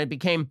administration when it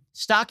became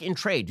stock in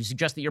trade to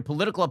suggest that your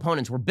political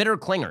opponents were bitter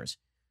clingers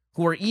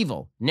who were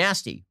evil,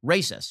 nasty,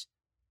 racist,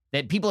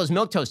 that people as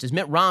milquetoast as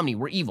Mitt Romney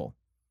were evil.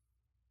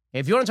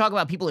 If you want to talk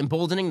about people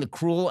emboldening the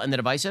cruel and the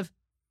divisive,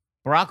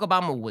 Barack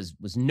Obama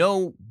was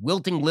no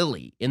wilting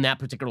lily in that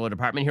particular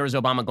department. Here is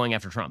Obama going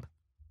after Trump.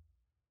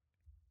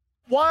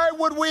 Why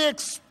would we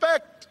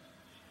expect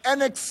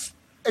and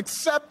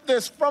accept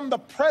this from the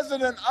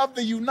President of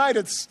the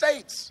United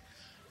States?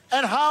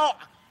 And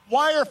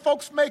why are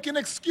folks making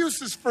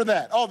excuses for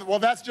that? Oh, well,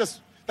 that's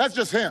just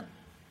him.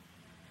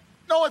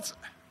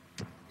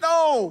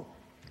 No.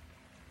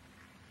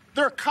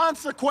 There are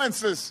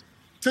consequences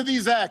to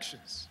these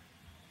actions.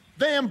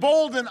 They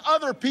embolden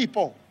other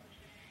people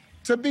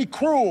to be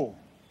cruel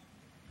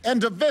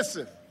and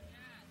divisive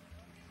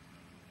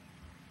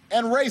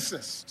and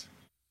racist.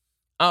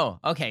 Oh,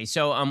 okay.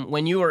 So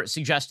when you were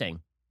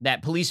suggesting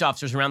that police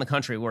officers around the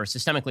country were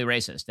systemically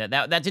racist,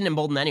 that didn't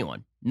embolden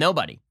anyone.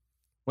 Nobody.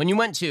 When you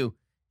went to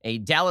a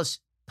Dallas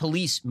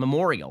police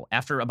memorial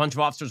after a bunch of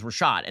officers were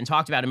shot and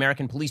talked about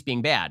American police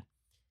being bad,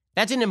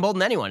 that didn't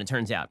embolden anyone, it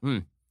turns out.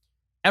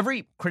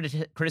 Every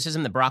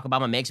criticism that Barack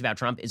Obama makes about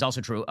Trump is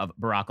also true of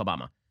Barack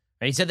Obama.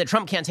 Right? He said that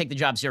Trump can't take the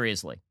job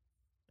seriously.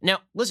 Now,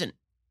 listen,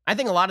 I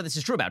think a lot of this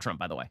is true about Trump,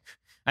 by the way.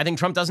 I think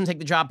Trump doesn't take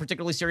the job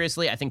particularly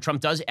seriously. I think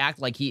Trump does act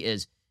like he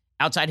is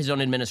outside his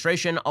own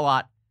administration a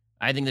lot.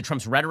 I think that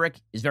Trump's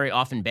rhetoric is very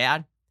often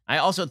bad. I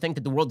also think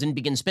that the world didn't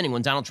begin spinning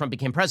when Donald Trump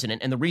became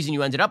president, and the reason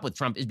you ended up with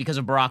Trump is because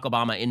of Barack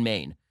Obama in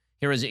Maine.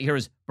 Here is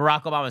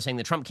Barack Obama saying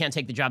that Trump can't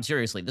take the job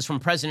seriously. This from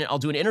President. I'll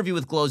do an interview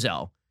with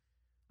Glozell.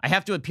 I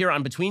have to appear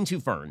on Between Two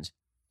Ferns.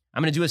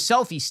 I'm going to do a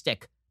selfie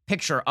stick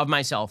picture of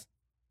myself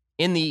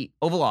in the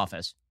Oval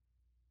Office.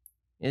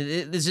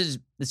 This is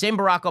the same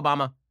Barack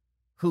Obama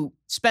who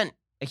spent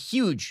a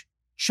huge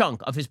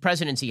chunk of his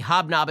presidency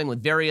hobnobbing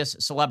with various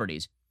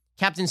celebrities.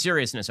 Captain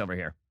Seriousness over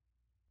here.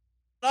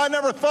 I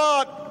never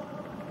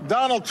thought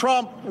Donald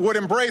Trump would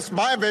embrace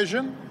my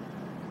vision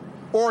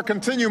or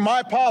continue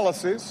my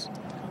policies,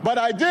 but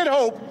I did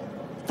hope,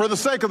 for the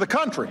sake of the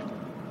country,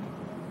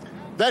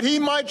 that he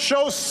might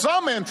show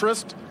some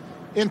interest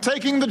in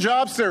taking the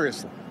job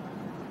seriously.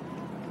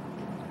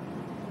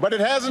 But it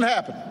hasn't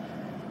happened.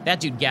 That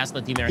dude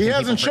gaslit the American He people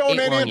hasn't for shown 8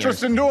 any long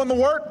interest years. in doing the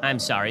work. I'm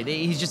sorry.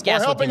 He's just Or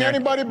gaslit helping the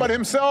American. anybody but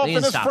himself and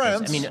his Stop this.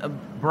 friends. I mean,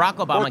 Barack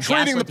Obama Or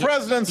treating the gaslit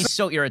president. He's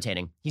so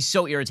irritating. He's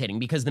so irritating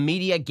because the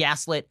media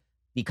gaslit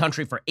the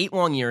country for 8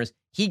 long years.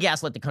 He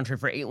gaslit the country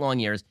for 8 long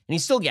years, and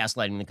he's still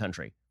gaslighting the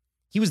country.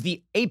 He was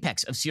the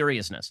apex of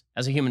seriousness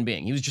as a human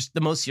being. He was just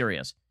the most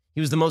serious.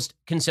 He was the most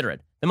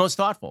considerate, the most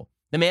thoughtful,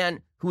 the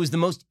man who was the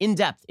most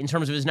in-depth in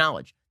terms of his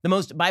knowledge, the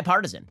most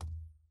bipartisan,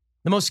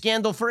 the most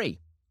scandal-free.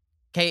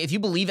 Okay, if you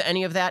believe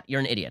any of that, you're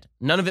an idiot.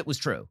 None of it was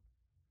true.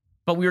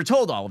 But we were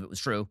told all of it was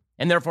true,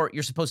 and therefore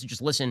you're supposed to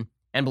just listen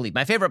and believe.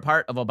 My favorite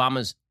part of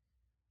Obama's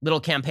little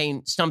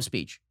campaign stump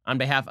speech on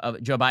behalf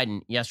of Joe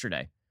Biden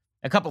yesterday,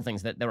 a couple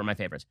things that were my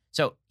favorites.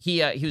 So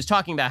he was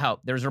talking about how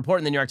there was a report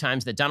in the New York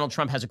Times that Donald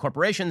Trump has a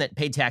corporation that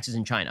paid taxes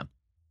in China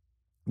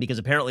because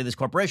apparently this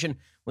corporation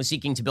was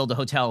seeking to build a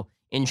hotel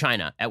in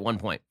China at one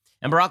point.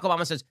 And Barack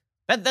Obama says,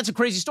 that's a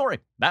crazy story.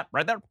 That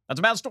right there, that's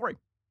a bad story.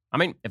 I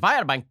mean, if I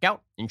had a bank account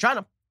in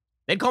China,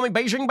 they'd call me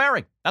Beijing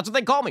Barry. That's what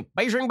they'd call me,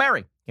 Beijing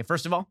Barry. Okay,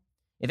 first of all,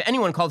 if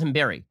anyone called him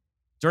Barry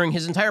during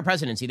his entire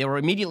presidency, they were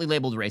immediately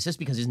labeled racist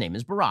because his name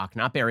is Barack,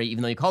 not Barry,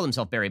 even though he called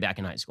himself Barry back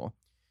in high school.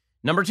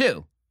 Number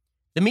 2,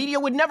 the media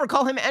would never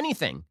call him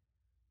anything.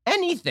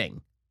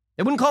 Anything.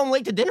 They wouldn't call him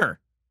late to dinner.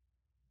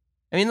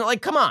 I mean,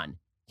 like, come on.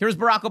 Here's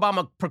Barack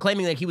Obama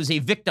proclaiming that he was a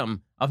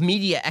victim of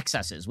media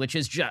excesses, which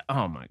is just,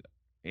 oh my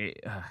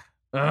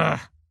God.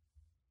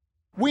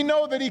 We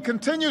know that he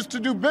continues to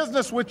do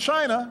business with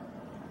China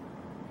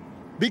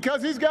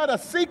because he's got a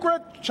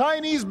secret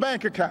Chinese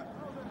bank account.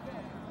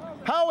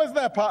 How is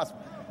that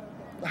possible?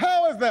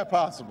 How is that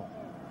possible?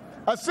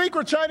 A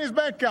secret Chinese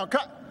bank account.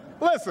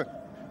 Listen,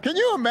 can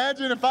you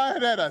imagine if I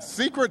had a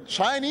secret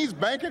Chinese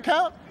bank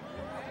account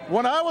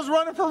when I was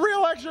running for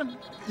re-election?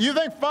 You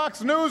think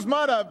Fox News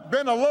might have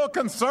been a little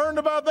concerned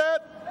about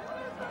that?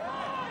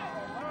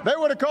 They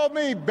would have called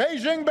me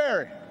Beijing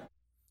Barry.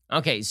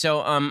 Okay,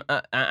 so I'm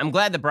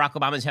glad that Barack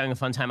Obama is having a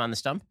fun time on the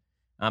stump.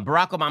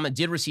 Barack Obama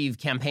did receive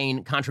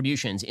campaign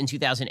contributions in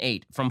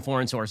 2008 from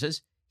foreign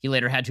sources. He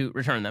later had to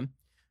return them.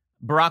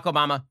 Barack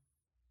Obama,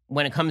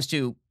 when it comes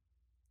to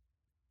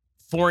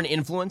foreign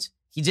influence,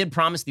 he did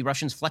promise the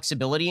Russians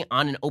flexibility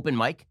on an open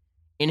mic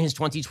in his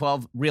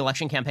 2012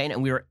 re-election campaign,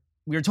 and we were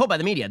told by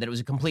the media that it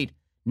was a complete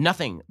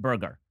nothing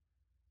burger.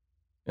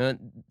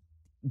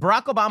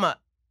 Barack Obama,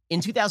 in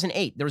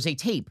 2008, there was a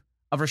tape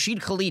of Rashid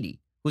Khalidi,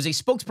 who was a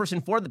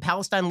spokesperson for the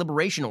Palestine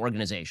Liberation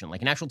Organization,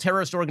 like an actual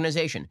terrorist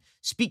organization,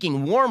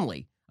 speaking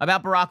warmly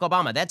about Barack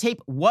Obama. That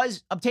tape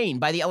was obtained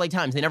by the LA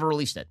Times. They never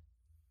released it.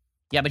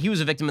 Yeah, but he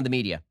was a victim of the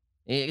media.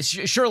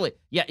 Surely,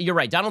 yeah, you're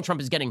right. Donald Trump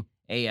is getting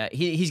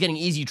he's getting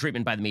easy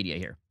treatment by the media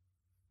here.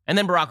 And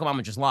then Barack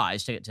Obama just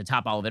lies to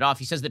top all of it off.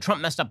 He says that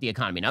Trump messed up the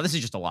economy. Now, this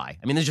is just a lie.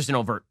 I mean, this is just an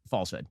overt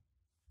falsehood.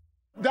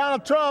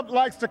 Donald Trump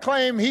likes to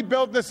claim he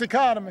built this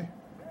economy.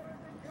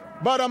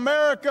 But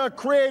America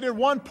created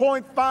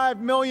 1.5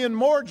 million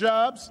more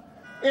jobs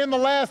in the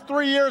last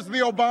 3 years of the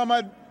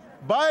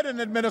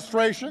Obama-Biden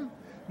administration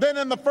than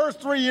in the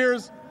first 3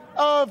 years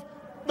of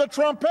the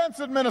Trump-Pence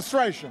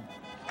administration.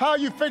 How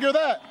you figure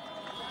that?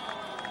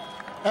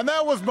 And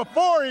that was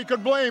before he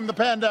could blame the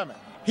pandemic.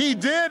 He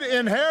did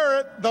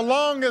inherit the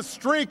longest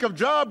streak of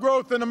job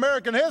growth in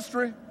American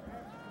history.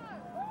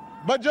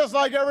 But just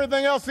like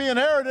everything else he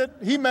inherited,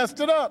 he messed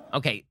it up.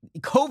 Okay,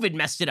 COVID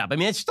messed it up. I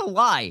mean, it's just a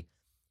lie.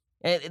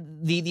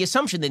 The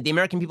assumption that the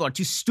American people are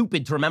too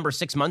stupid to remember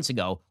 6 months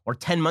ago or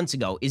 10 months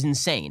ago is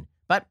insane.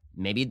 But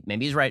maybe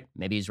he's right.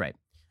 Maybe he's right.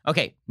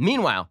 Okay,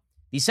 meanwhile,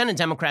 the Senate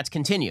Democrats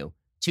continue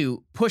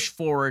to push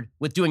forward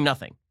with doing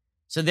nothing.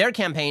 So their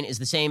campaign is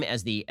the same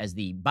as the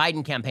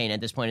Biden campaign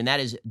at this point, and that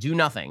is do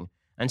nothing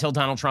until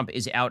Donald Trump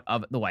is out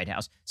of the White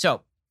House.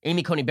 So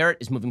Amy Coney Barrett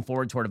is moving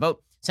forward toward a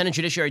vote. Senate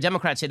Judiciary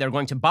Democrats say they're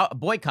going to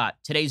boycott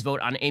today's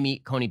vote on Amy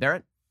Coney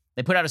Barrett.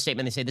 They put out a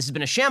statement. They say this has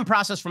been a sham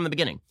process from the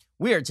beginning.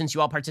 Weird, since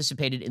you all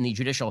participated in the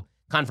judicial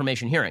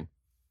confirmation hearing.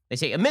 They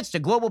say amidst a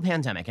global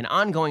pandemic and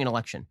ongoing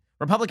election,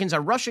 Republicans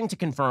are rushing to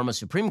confirm a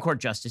Supreme Court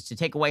justice to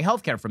take away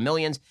health care from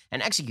millions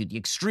and execute the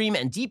extreme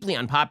and deeply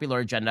unpopular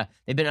agenda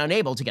they've been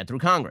unable to get through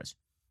Congress.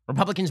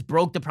 Republicans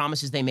broke the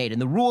promises they made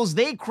and the rules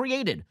they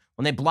created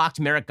when they blocked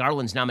Merrick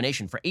Garland's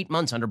nomination for 8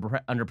 months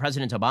under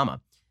President Obama.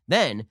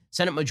 Then,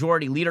 Senate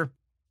Majority Leader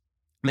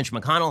Mitch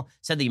McConnell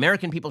said the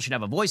American people should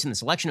have a voice in the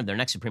selection of their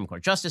next Supreme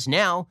Court justice.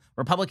 Now,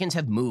 Republicans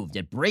have moved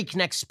at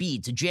breakneck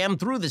speed to jam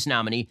through this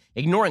nominee,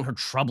 ignoring her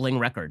troubling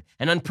record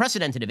and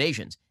unprecedented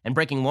evasions and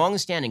breaking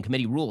long-standing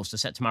committee rules to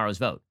set tomorrow's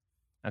vote.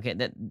 Okay,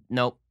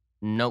 nope.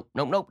 When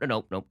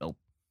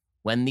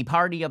the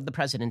party of the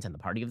president and the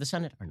party of the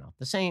Senate are not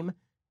the same,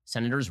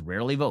 senators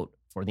rarely vote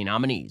for the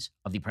nominees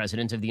of the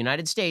president of the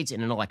United States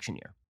in an election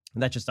year.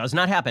 That just does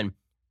not happen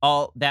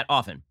all that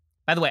often.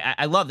 By the way,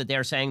 I love that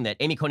they're saying that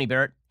Amy Coney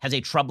Barrett has a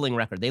troubling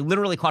record. They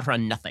literally caught her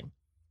on nothing.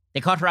 They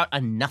caught her out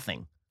on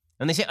nothing.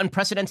 And they say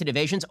unprecedented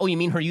evasions. Oh, you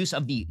mean her use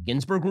of the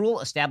Ginsburg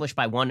rule established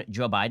by one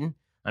Joe Biden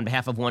on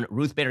behalf of one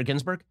Ruth Bader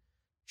Ginsburg?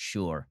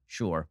 Sure.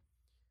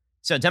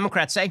 So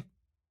Democrats say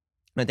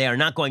that they are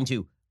not going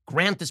to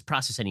grant this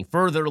process any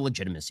further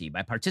legitimacy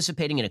by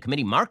participating in a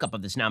committee markup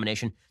of this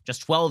nomination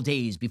just 12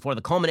 days before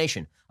the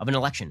culmination of an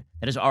election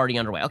that is already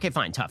underway. Okay,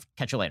 fine, tough.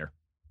 Catch you later.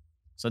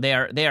 So they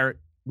are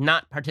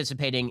not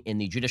participating in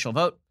the judicial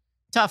vote.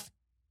 Tough.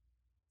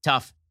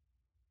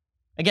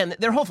 Again,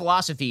 their whole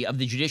philosophy of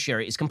the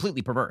judiciary is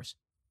completely perverse.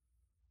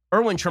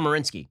 Erwin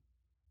Chemerinsky,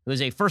 who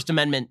is a First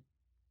Amendment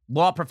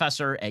law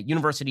professor at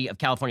University of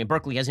California,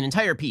 Berkeley, has an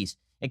entire piece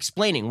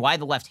explaining why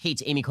the left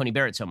hates Amy Coney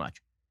Barrett so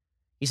much.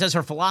 He says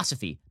her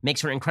philosophy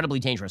makes her incredibly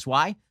dangerous.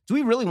 Why? Do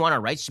we really want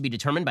our rights to be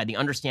determined by the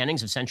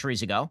understandings of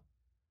centuries ago?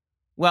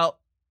 Well,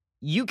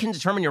 you can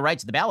determine your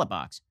rights at the ballot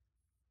box.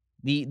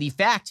 The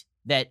fact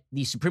that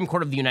the Supreme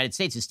Court of the United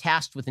States is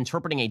tasked with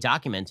interpreting a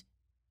document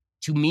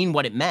to mean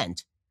what it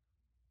meant,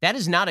 that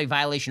is not a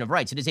violation of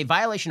rights. It is a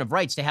violation of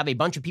rights to have a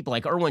bunch of people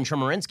like Erwin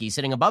Chemerinsky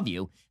sitting above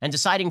you and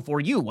deciding for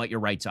you what your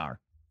rights are.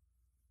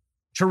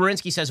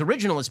 Chemerinsky says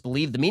originalists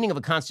believe the meaning of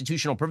a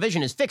constitutional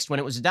provision is fixed when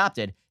it was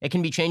adopted. It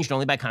can be changed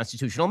only by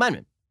constitutional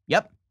amendment.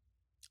 Yep.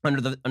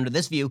 Under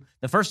this view,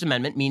 the First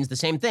Amendment means the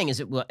same thing as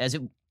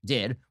it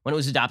did when it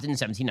was adopted in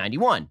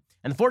 1791.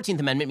 And the 14th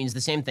Amendment means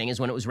the same thing as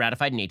when it was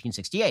ratified in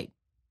 1868.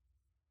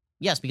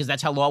 Yes, because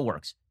that's how law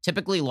works.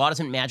 Typically, law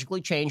doesn't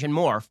magically change and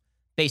morph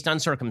based on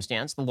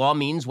circumstance. The law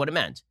means what it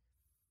meant.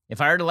 If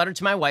I write a letter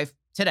to my wife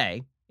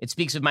today, it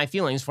speaks of my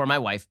feelings for my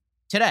wife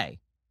today.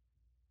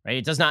 Right?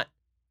 It does not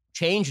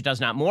change. It does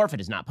not morph.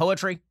 It is not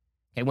poetry.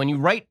 Okay, when you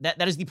write,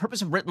 that is the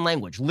purpose of written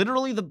language.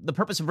 Literally, the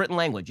purpose of written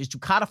language is to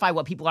codify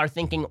what people are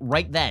thinking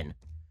right then.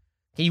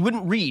 Okay, you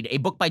wouldn't read a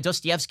book by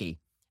Dostoevsky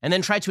and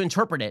then try to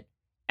interpret it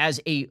as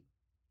a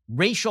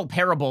racial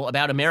parable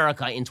about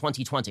America in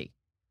 2020.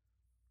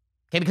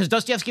 Okay, because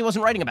Dostoevsky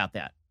wasn't writing about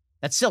that.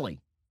 That's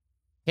silly.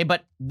 Okay,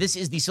 but this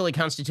is the silly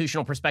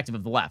constitutional perspective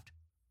of the left.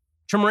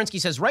 Chemerinsky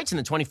says rights in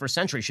the 21st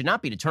century should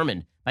not be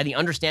determined by the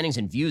understandings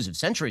and views of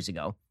centuries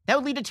ago. That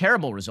would lead to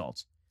terrible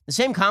results. The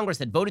same Congress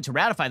that voted to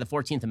ratify the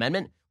 14th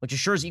Amendment, which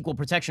assures equal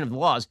protection of the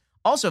laws,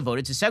 also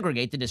voted to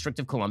segregate the District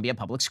of Columbia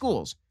public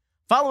schools.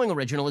 Following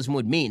originalism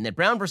would mean that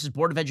Brown versus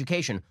Board of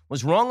Education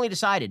was wrongly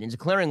decided in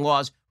declaring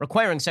laws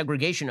requiring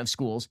segregation of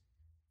schools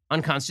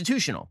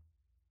unconstitutional.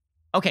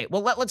 Okay,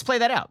 well, let's play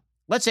that out.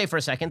 Let's say for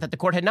a second that the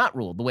court had not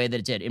ruled the way that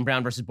it did in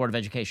Brown versus Board of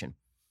Education.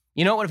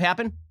 You know what would have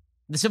happened?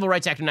 The Civil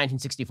Rights Act of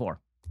 1964.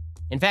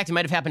 In fact, it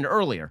might have happened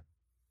earlier.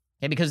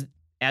 Okay, because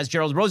as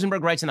Gerald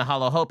Rosenberg writes in The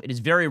Hollow Hope, it is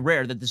very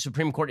rare that the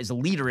Supreme Court is a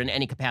leader in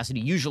any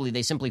capacity. Usually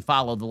they simply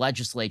follow the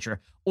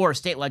legislature or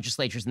state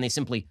legislatures and they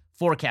simply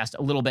forecast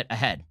a little bit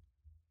ahead.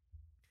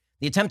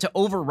 The attempt to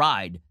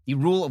override the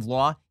rule of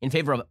law in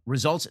favor of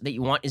results that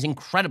you want is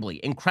incredibly,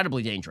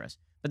 incredibly dangerous.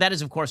 But that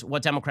is, of course,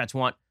 what Democrats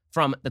want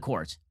from the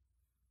courts.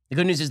 The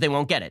good news is they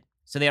won't get it.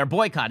 So they are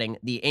boycotting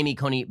the Amy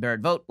Coney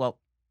Barrett vote. Well,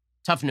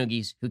 tough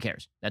noogies. Who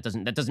cares? That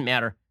doesn't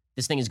matter.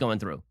 This thing is going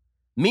through.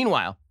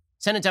 Meanwhile,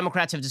 Senate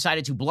Democrats have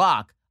decided to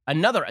block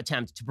another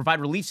attempt to provide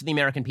relief to the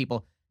American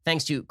people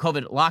thanks to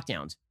COVID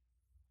lockdowns.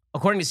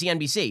 According to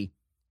CNBC,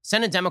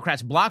 Senate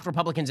Democrats blocked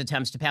Republicans'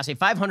 attempts to pass a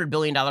 $500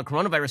 billion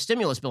coronavirus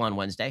stimulus bill on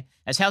Wednesday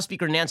as House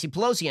Speaker Nancy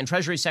Pelosi and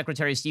Treasury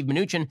Secretary Steve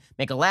Mnuchin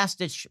make a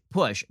last-ditch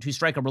push to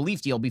strike a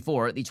relief deal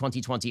before the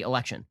 2020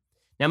 election.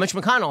 Now, Mitch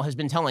McConnell has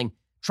been telling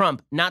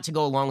Trump not to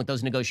go along with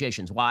those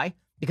negotiations. Why?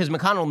 Because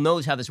McConnell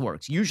knows how this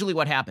works. Usually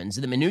what happens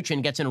is that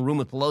Mnuchin gets in a room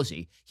with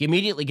Pelosi. He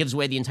immediately gives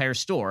away the entire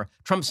store.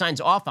 Trump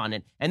signs off on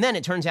it. And then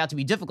it turns out to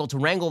be difficult to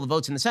wrangle the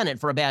votes in the Senate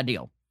for a bad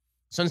deal.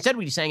 So instead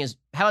what he's saying is,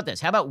 how about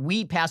this? How about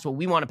we pass what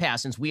we want to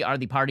pass since we are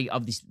the party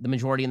of the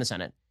majority in the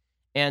Senate?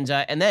 And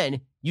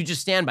then you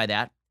just stand by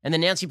that. And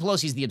then Nancy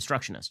Pelosi is the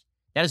obstructionist.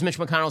 That is Mitch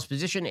McConnell's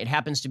position. It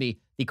happens to be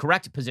the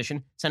correct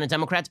position. Senate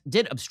Democrats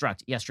did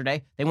obstruct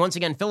yesterday. They once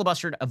again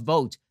filibustered a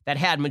vote that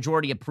had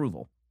majority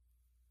approval.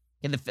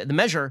 The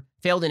measure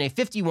failed in a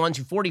 51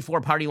 to 44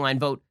 party line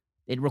vote.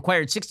 It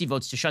required 60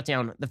 votes to shut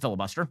down the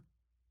filibuster.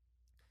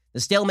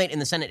 The stalemate in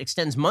the Senate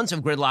extends months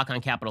of gridlock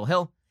on Capitol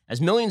Hill as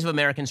millions of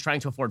Americans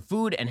trying to afford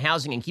food and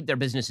housing and keep their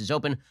businesses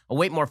open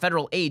await more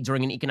federal aid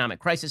during an economic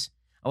crisis.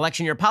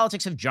 Election year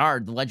politics have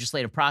jarred the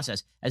legislative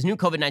process as new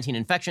COVID-19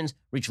 infections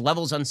reach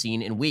levels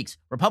unseen in weeks.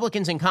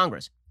 Republicans in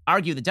Congress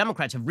argue that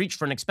Democrats have reached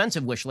for an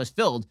expensive wish list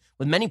filled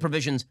with many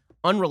provisions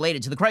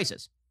unrelated to the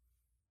crisis.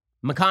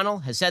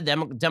 McConnell has said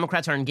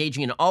Democrats are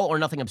engaging in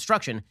all-or-nothing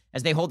obstruction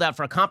as they hold out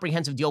for a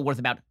comprehensive deal worth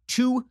about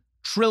 $2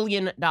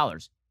 trillion. Okay,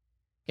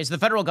 so the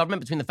federal government,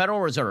 between the Federal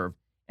Reserve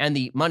and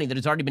the money that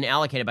has already been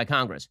allocated by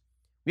Congress,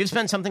 we have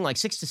spent something like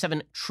 $6 to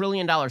 $7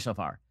 trillion so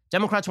far.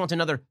 Democrats want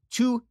another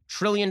 $2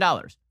 trillion.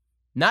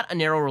 Not a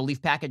narrow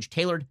relief package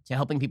tailored to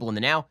helping people in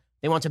the now.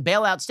 They want to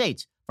bail out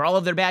states for all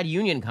of their bad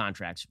union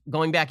contracts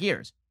going back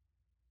years.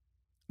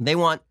 They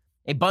want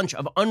a bunch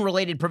of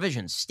unrelated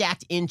provisions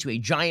stacked into a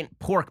giant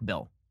pork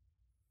bill.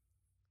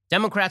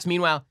 Democrats,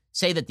 meanwhile,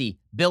 say that the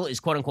bill is,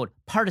 quote unquote,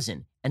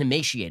 partisan and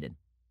emaciated.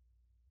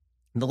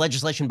 The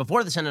legislation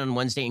before the Senate on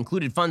Wednesday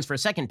included funds for a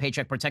second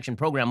Paycheck Protection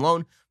Program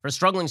loan for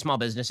struggling small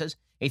businesses,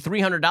 a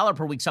 $300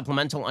 per week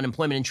supplemental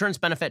unemployment insurance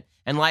benefit,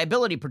 and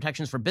liability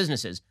protections for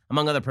businesses,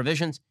 among other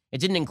provisions. It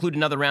didn't include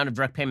another round of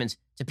direct payments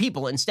to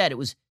people. Instead, it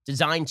was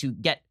designed to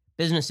get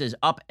businesses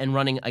up and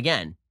running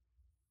again.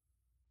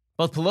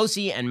 Both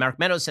Pelosi and Mark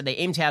Meadows said they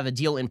aim to have a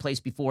deal in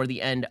place before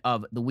the end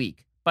of the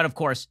week. But of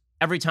course,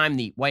 every time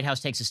the White House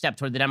takes a step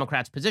toward the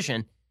Democrats'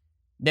 position,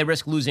 they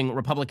risk losing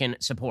Republican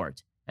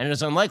support. And it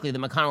is unlikely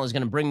that McConnell is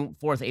going to bring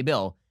forth a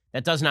bill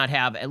that does not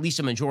have at least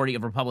a majority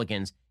of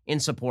Republicans in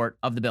support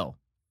of the bill.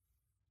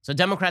 So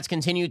Democrats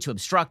continue to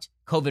obstruct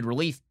COVID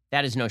relief.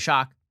 That is no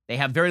shock. They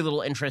have very little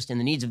interest in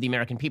the needs of the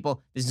American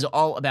people. This is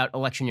all about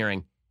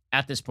electioneering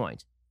at this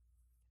point.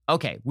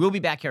 Okay, we'll be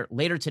back here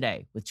later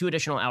today with 2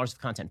 additional hours of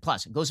content.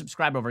 Plus, go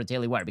subscribe over at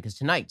Daily Wire because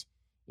tonight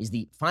is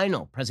the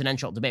final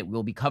presidential debate.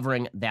 We'll be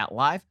covering that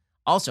live.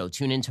 Also,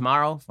 tune in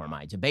tomorrow for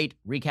my debate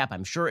recap.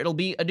 I'm sure it'll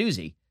be a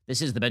doozy.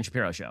 This is The Ben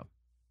Shapiro Show.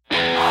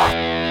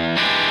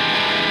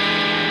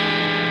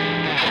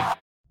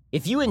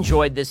 If you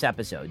enjoyed this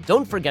episode,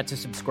 don't forget to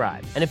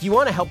subscribe. And if you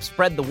want to help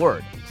spread the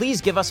word, please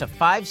give us a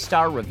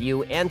 5-star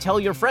review and tell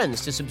your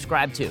friends to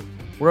subscribe too.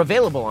 We're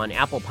available on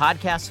Apple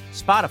Podcasts,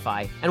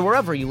 Spotify, and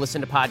wherever you listen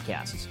to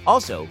podcasts.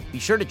 Also, be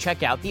sure to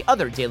check out the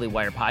other Daily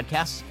Wire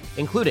podcasts,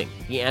 including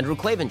The Andrew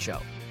Klavan Show,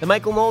 The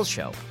Michael Knowles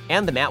Show,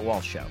 and The Matt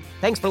Walsh Show.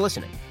 Thanks for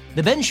listening.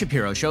 The Ben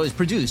Shapiro Show is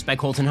produced by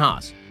Colton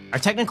Haas. Our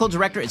technical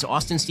director is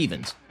Austin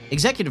Stevens.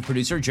 Executive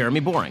producer,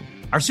 Jeremy Boring.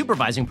 Our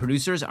supervising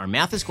producers are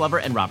Mathis Glover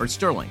and Robert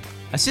Sterling.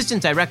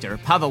 Assistant director,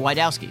 Pavel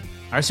Wydowski.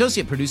 Our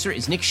associate producer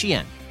is Nick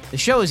Sheehan. The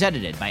show is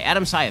edited by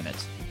Adam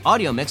Sayevitz.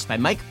 Audio mixed by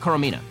Mike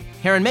Coromina.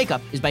 Hair and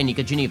makeup is by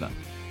Nika Geneva.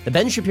 The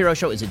Ben Shapiro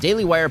Show is a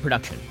Daily Wire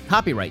production.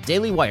 Copyright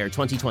Daily Wire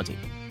 2020.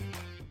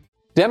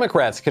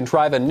 Democrats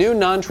contrive a new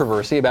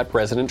controversy about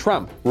President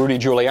Trump. Rudy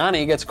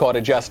Giuliani gets caught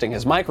adjusting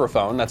his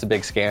microphone. That's a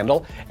big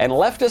scandal. And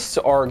leftists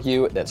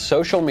argue that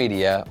social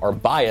media are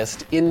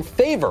biased in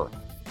favor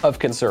of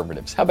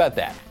conservatives. How about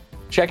that?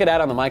 Check it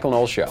out on The Michael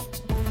Knowles Show.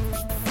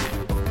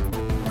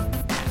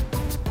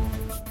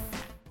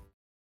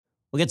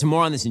 We'll get to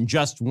more on this in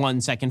just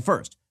 1 second.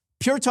 First,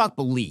 Pure Talk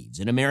believes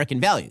in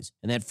American values,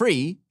 and that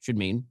free should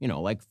mean,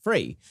 like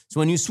free. So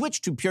when you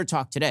switch to Pure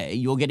Talk today,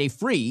 you'll get a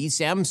free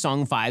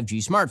Samsung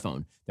 5G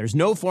smartphone. There's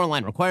no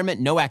foreign-line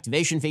requirement, no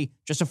activation fee,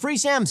 just a free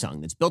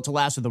Samsung that's built to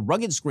last with a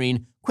rugged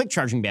screen, quick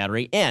charging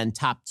battery, and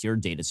top-tier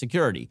data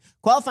security.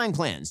 Qualifying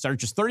plans start at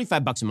just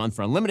 $35 a month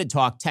for unlimited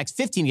talk, text,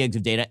 15 gigs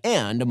of data,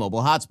 and a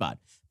mobile hotspot.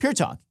 Pure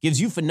Talk gives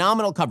you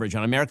phenomenal coverage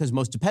on America's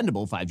most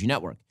dependable 5G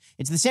network.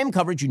 It's the same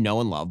coverage you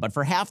know and love, but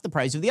for half the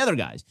price of the other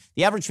guys.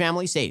 The average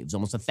family saves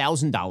almost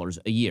 $1,000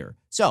 a year.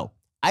 So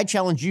I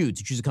challenge you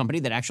to choose a company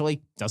that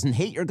actually doesn't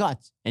hate your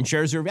guts and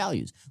shares your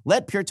values.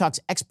 Let Pure Talk's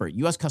expert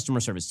U.S. customer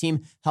service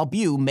team help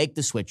you make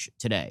the switch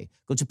today.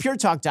 Go to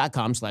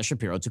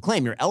puretalk.com/Shapiro to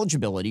claim your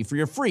eligibility for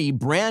your free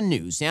brand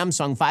new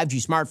Samsung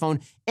 5G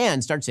smartphone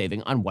and start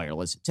saving on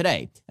wireless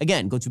today.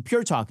 Again, go to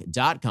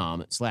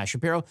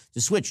puretalk.com/Shapiro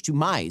to switch to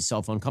my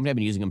cell phone company. I've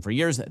been using them for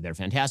years. They're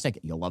fantastic.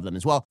 You'll love them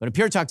as well. Go to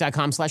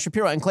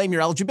puretalk.com/Shapiro and claim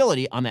your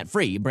eligibility on that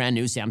free brand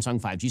new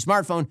Samsung 5G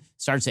smartphone.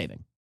 Start saving.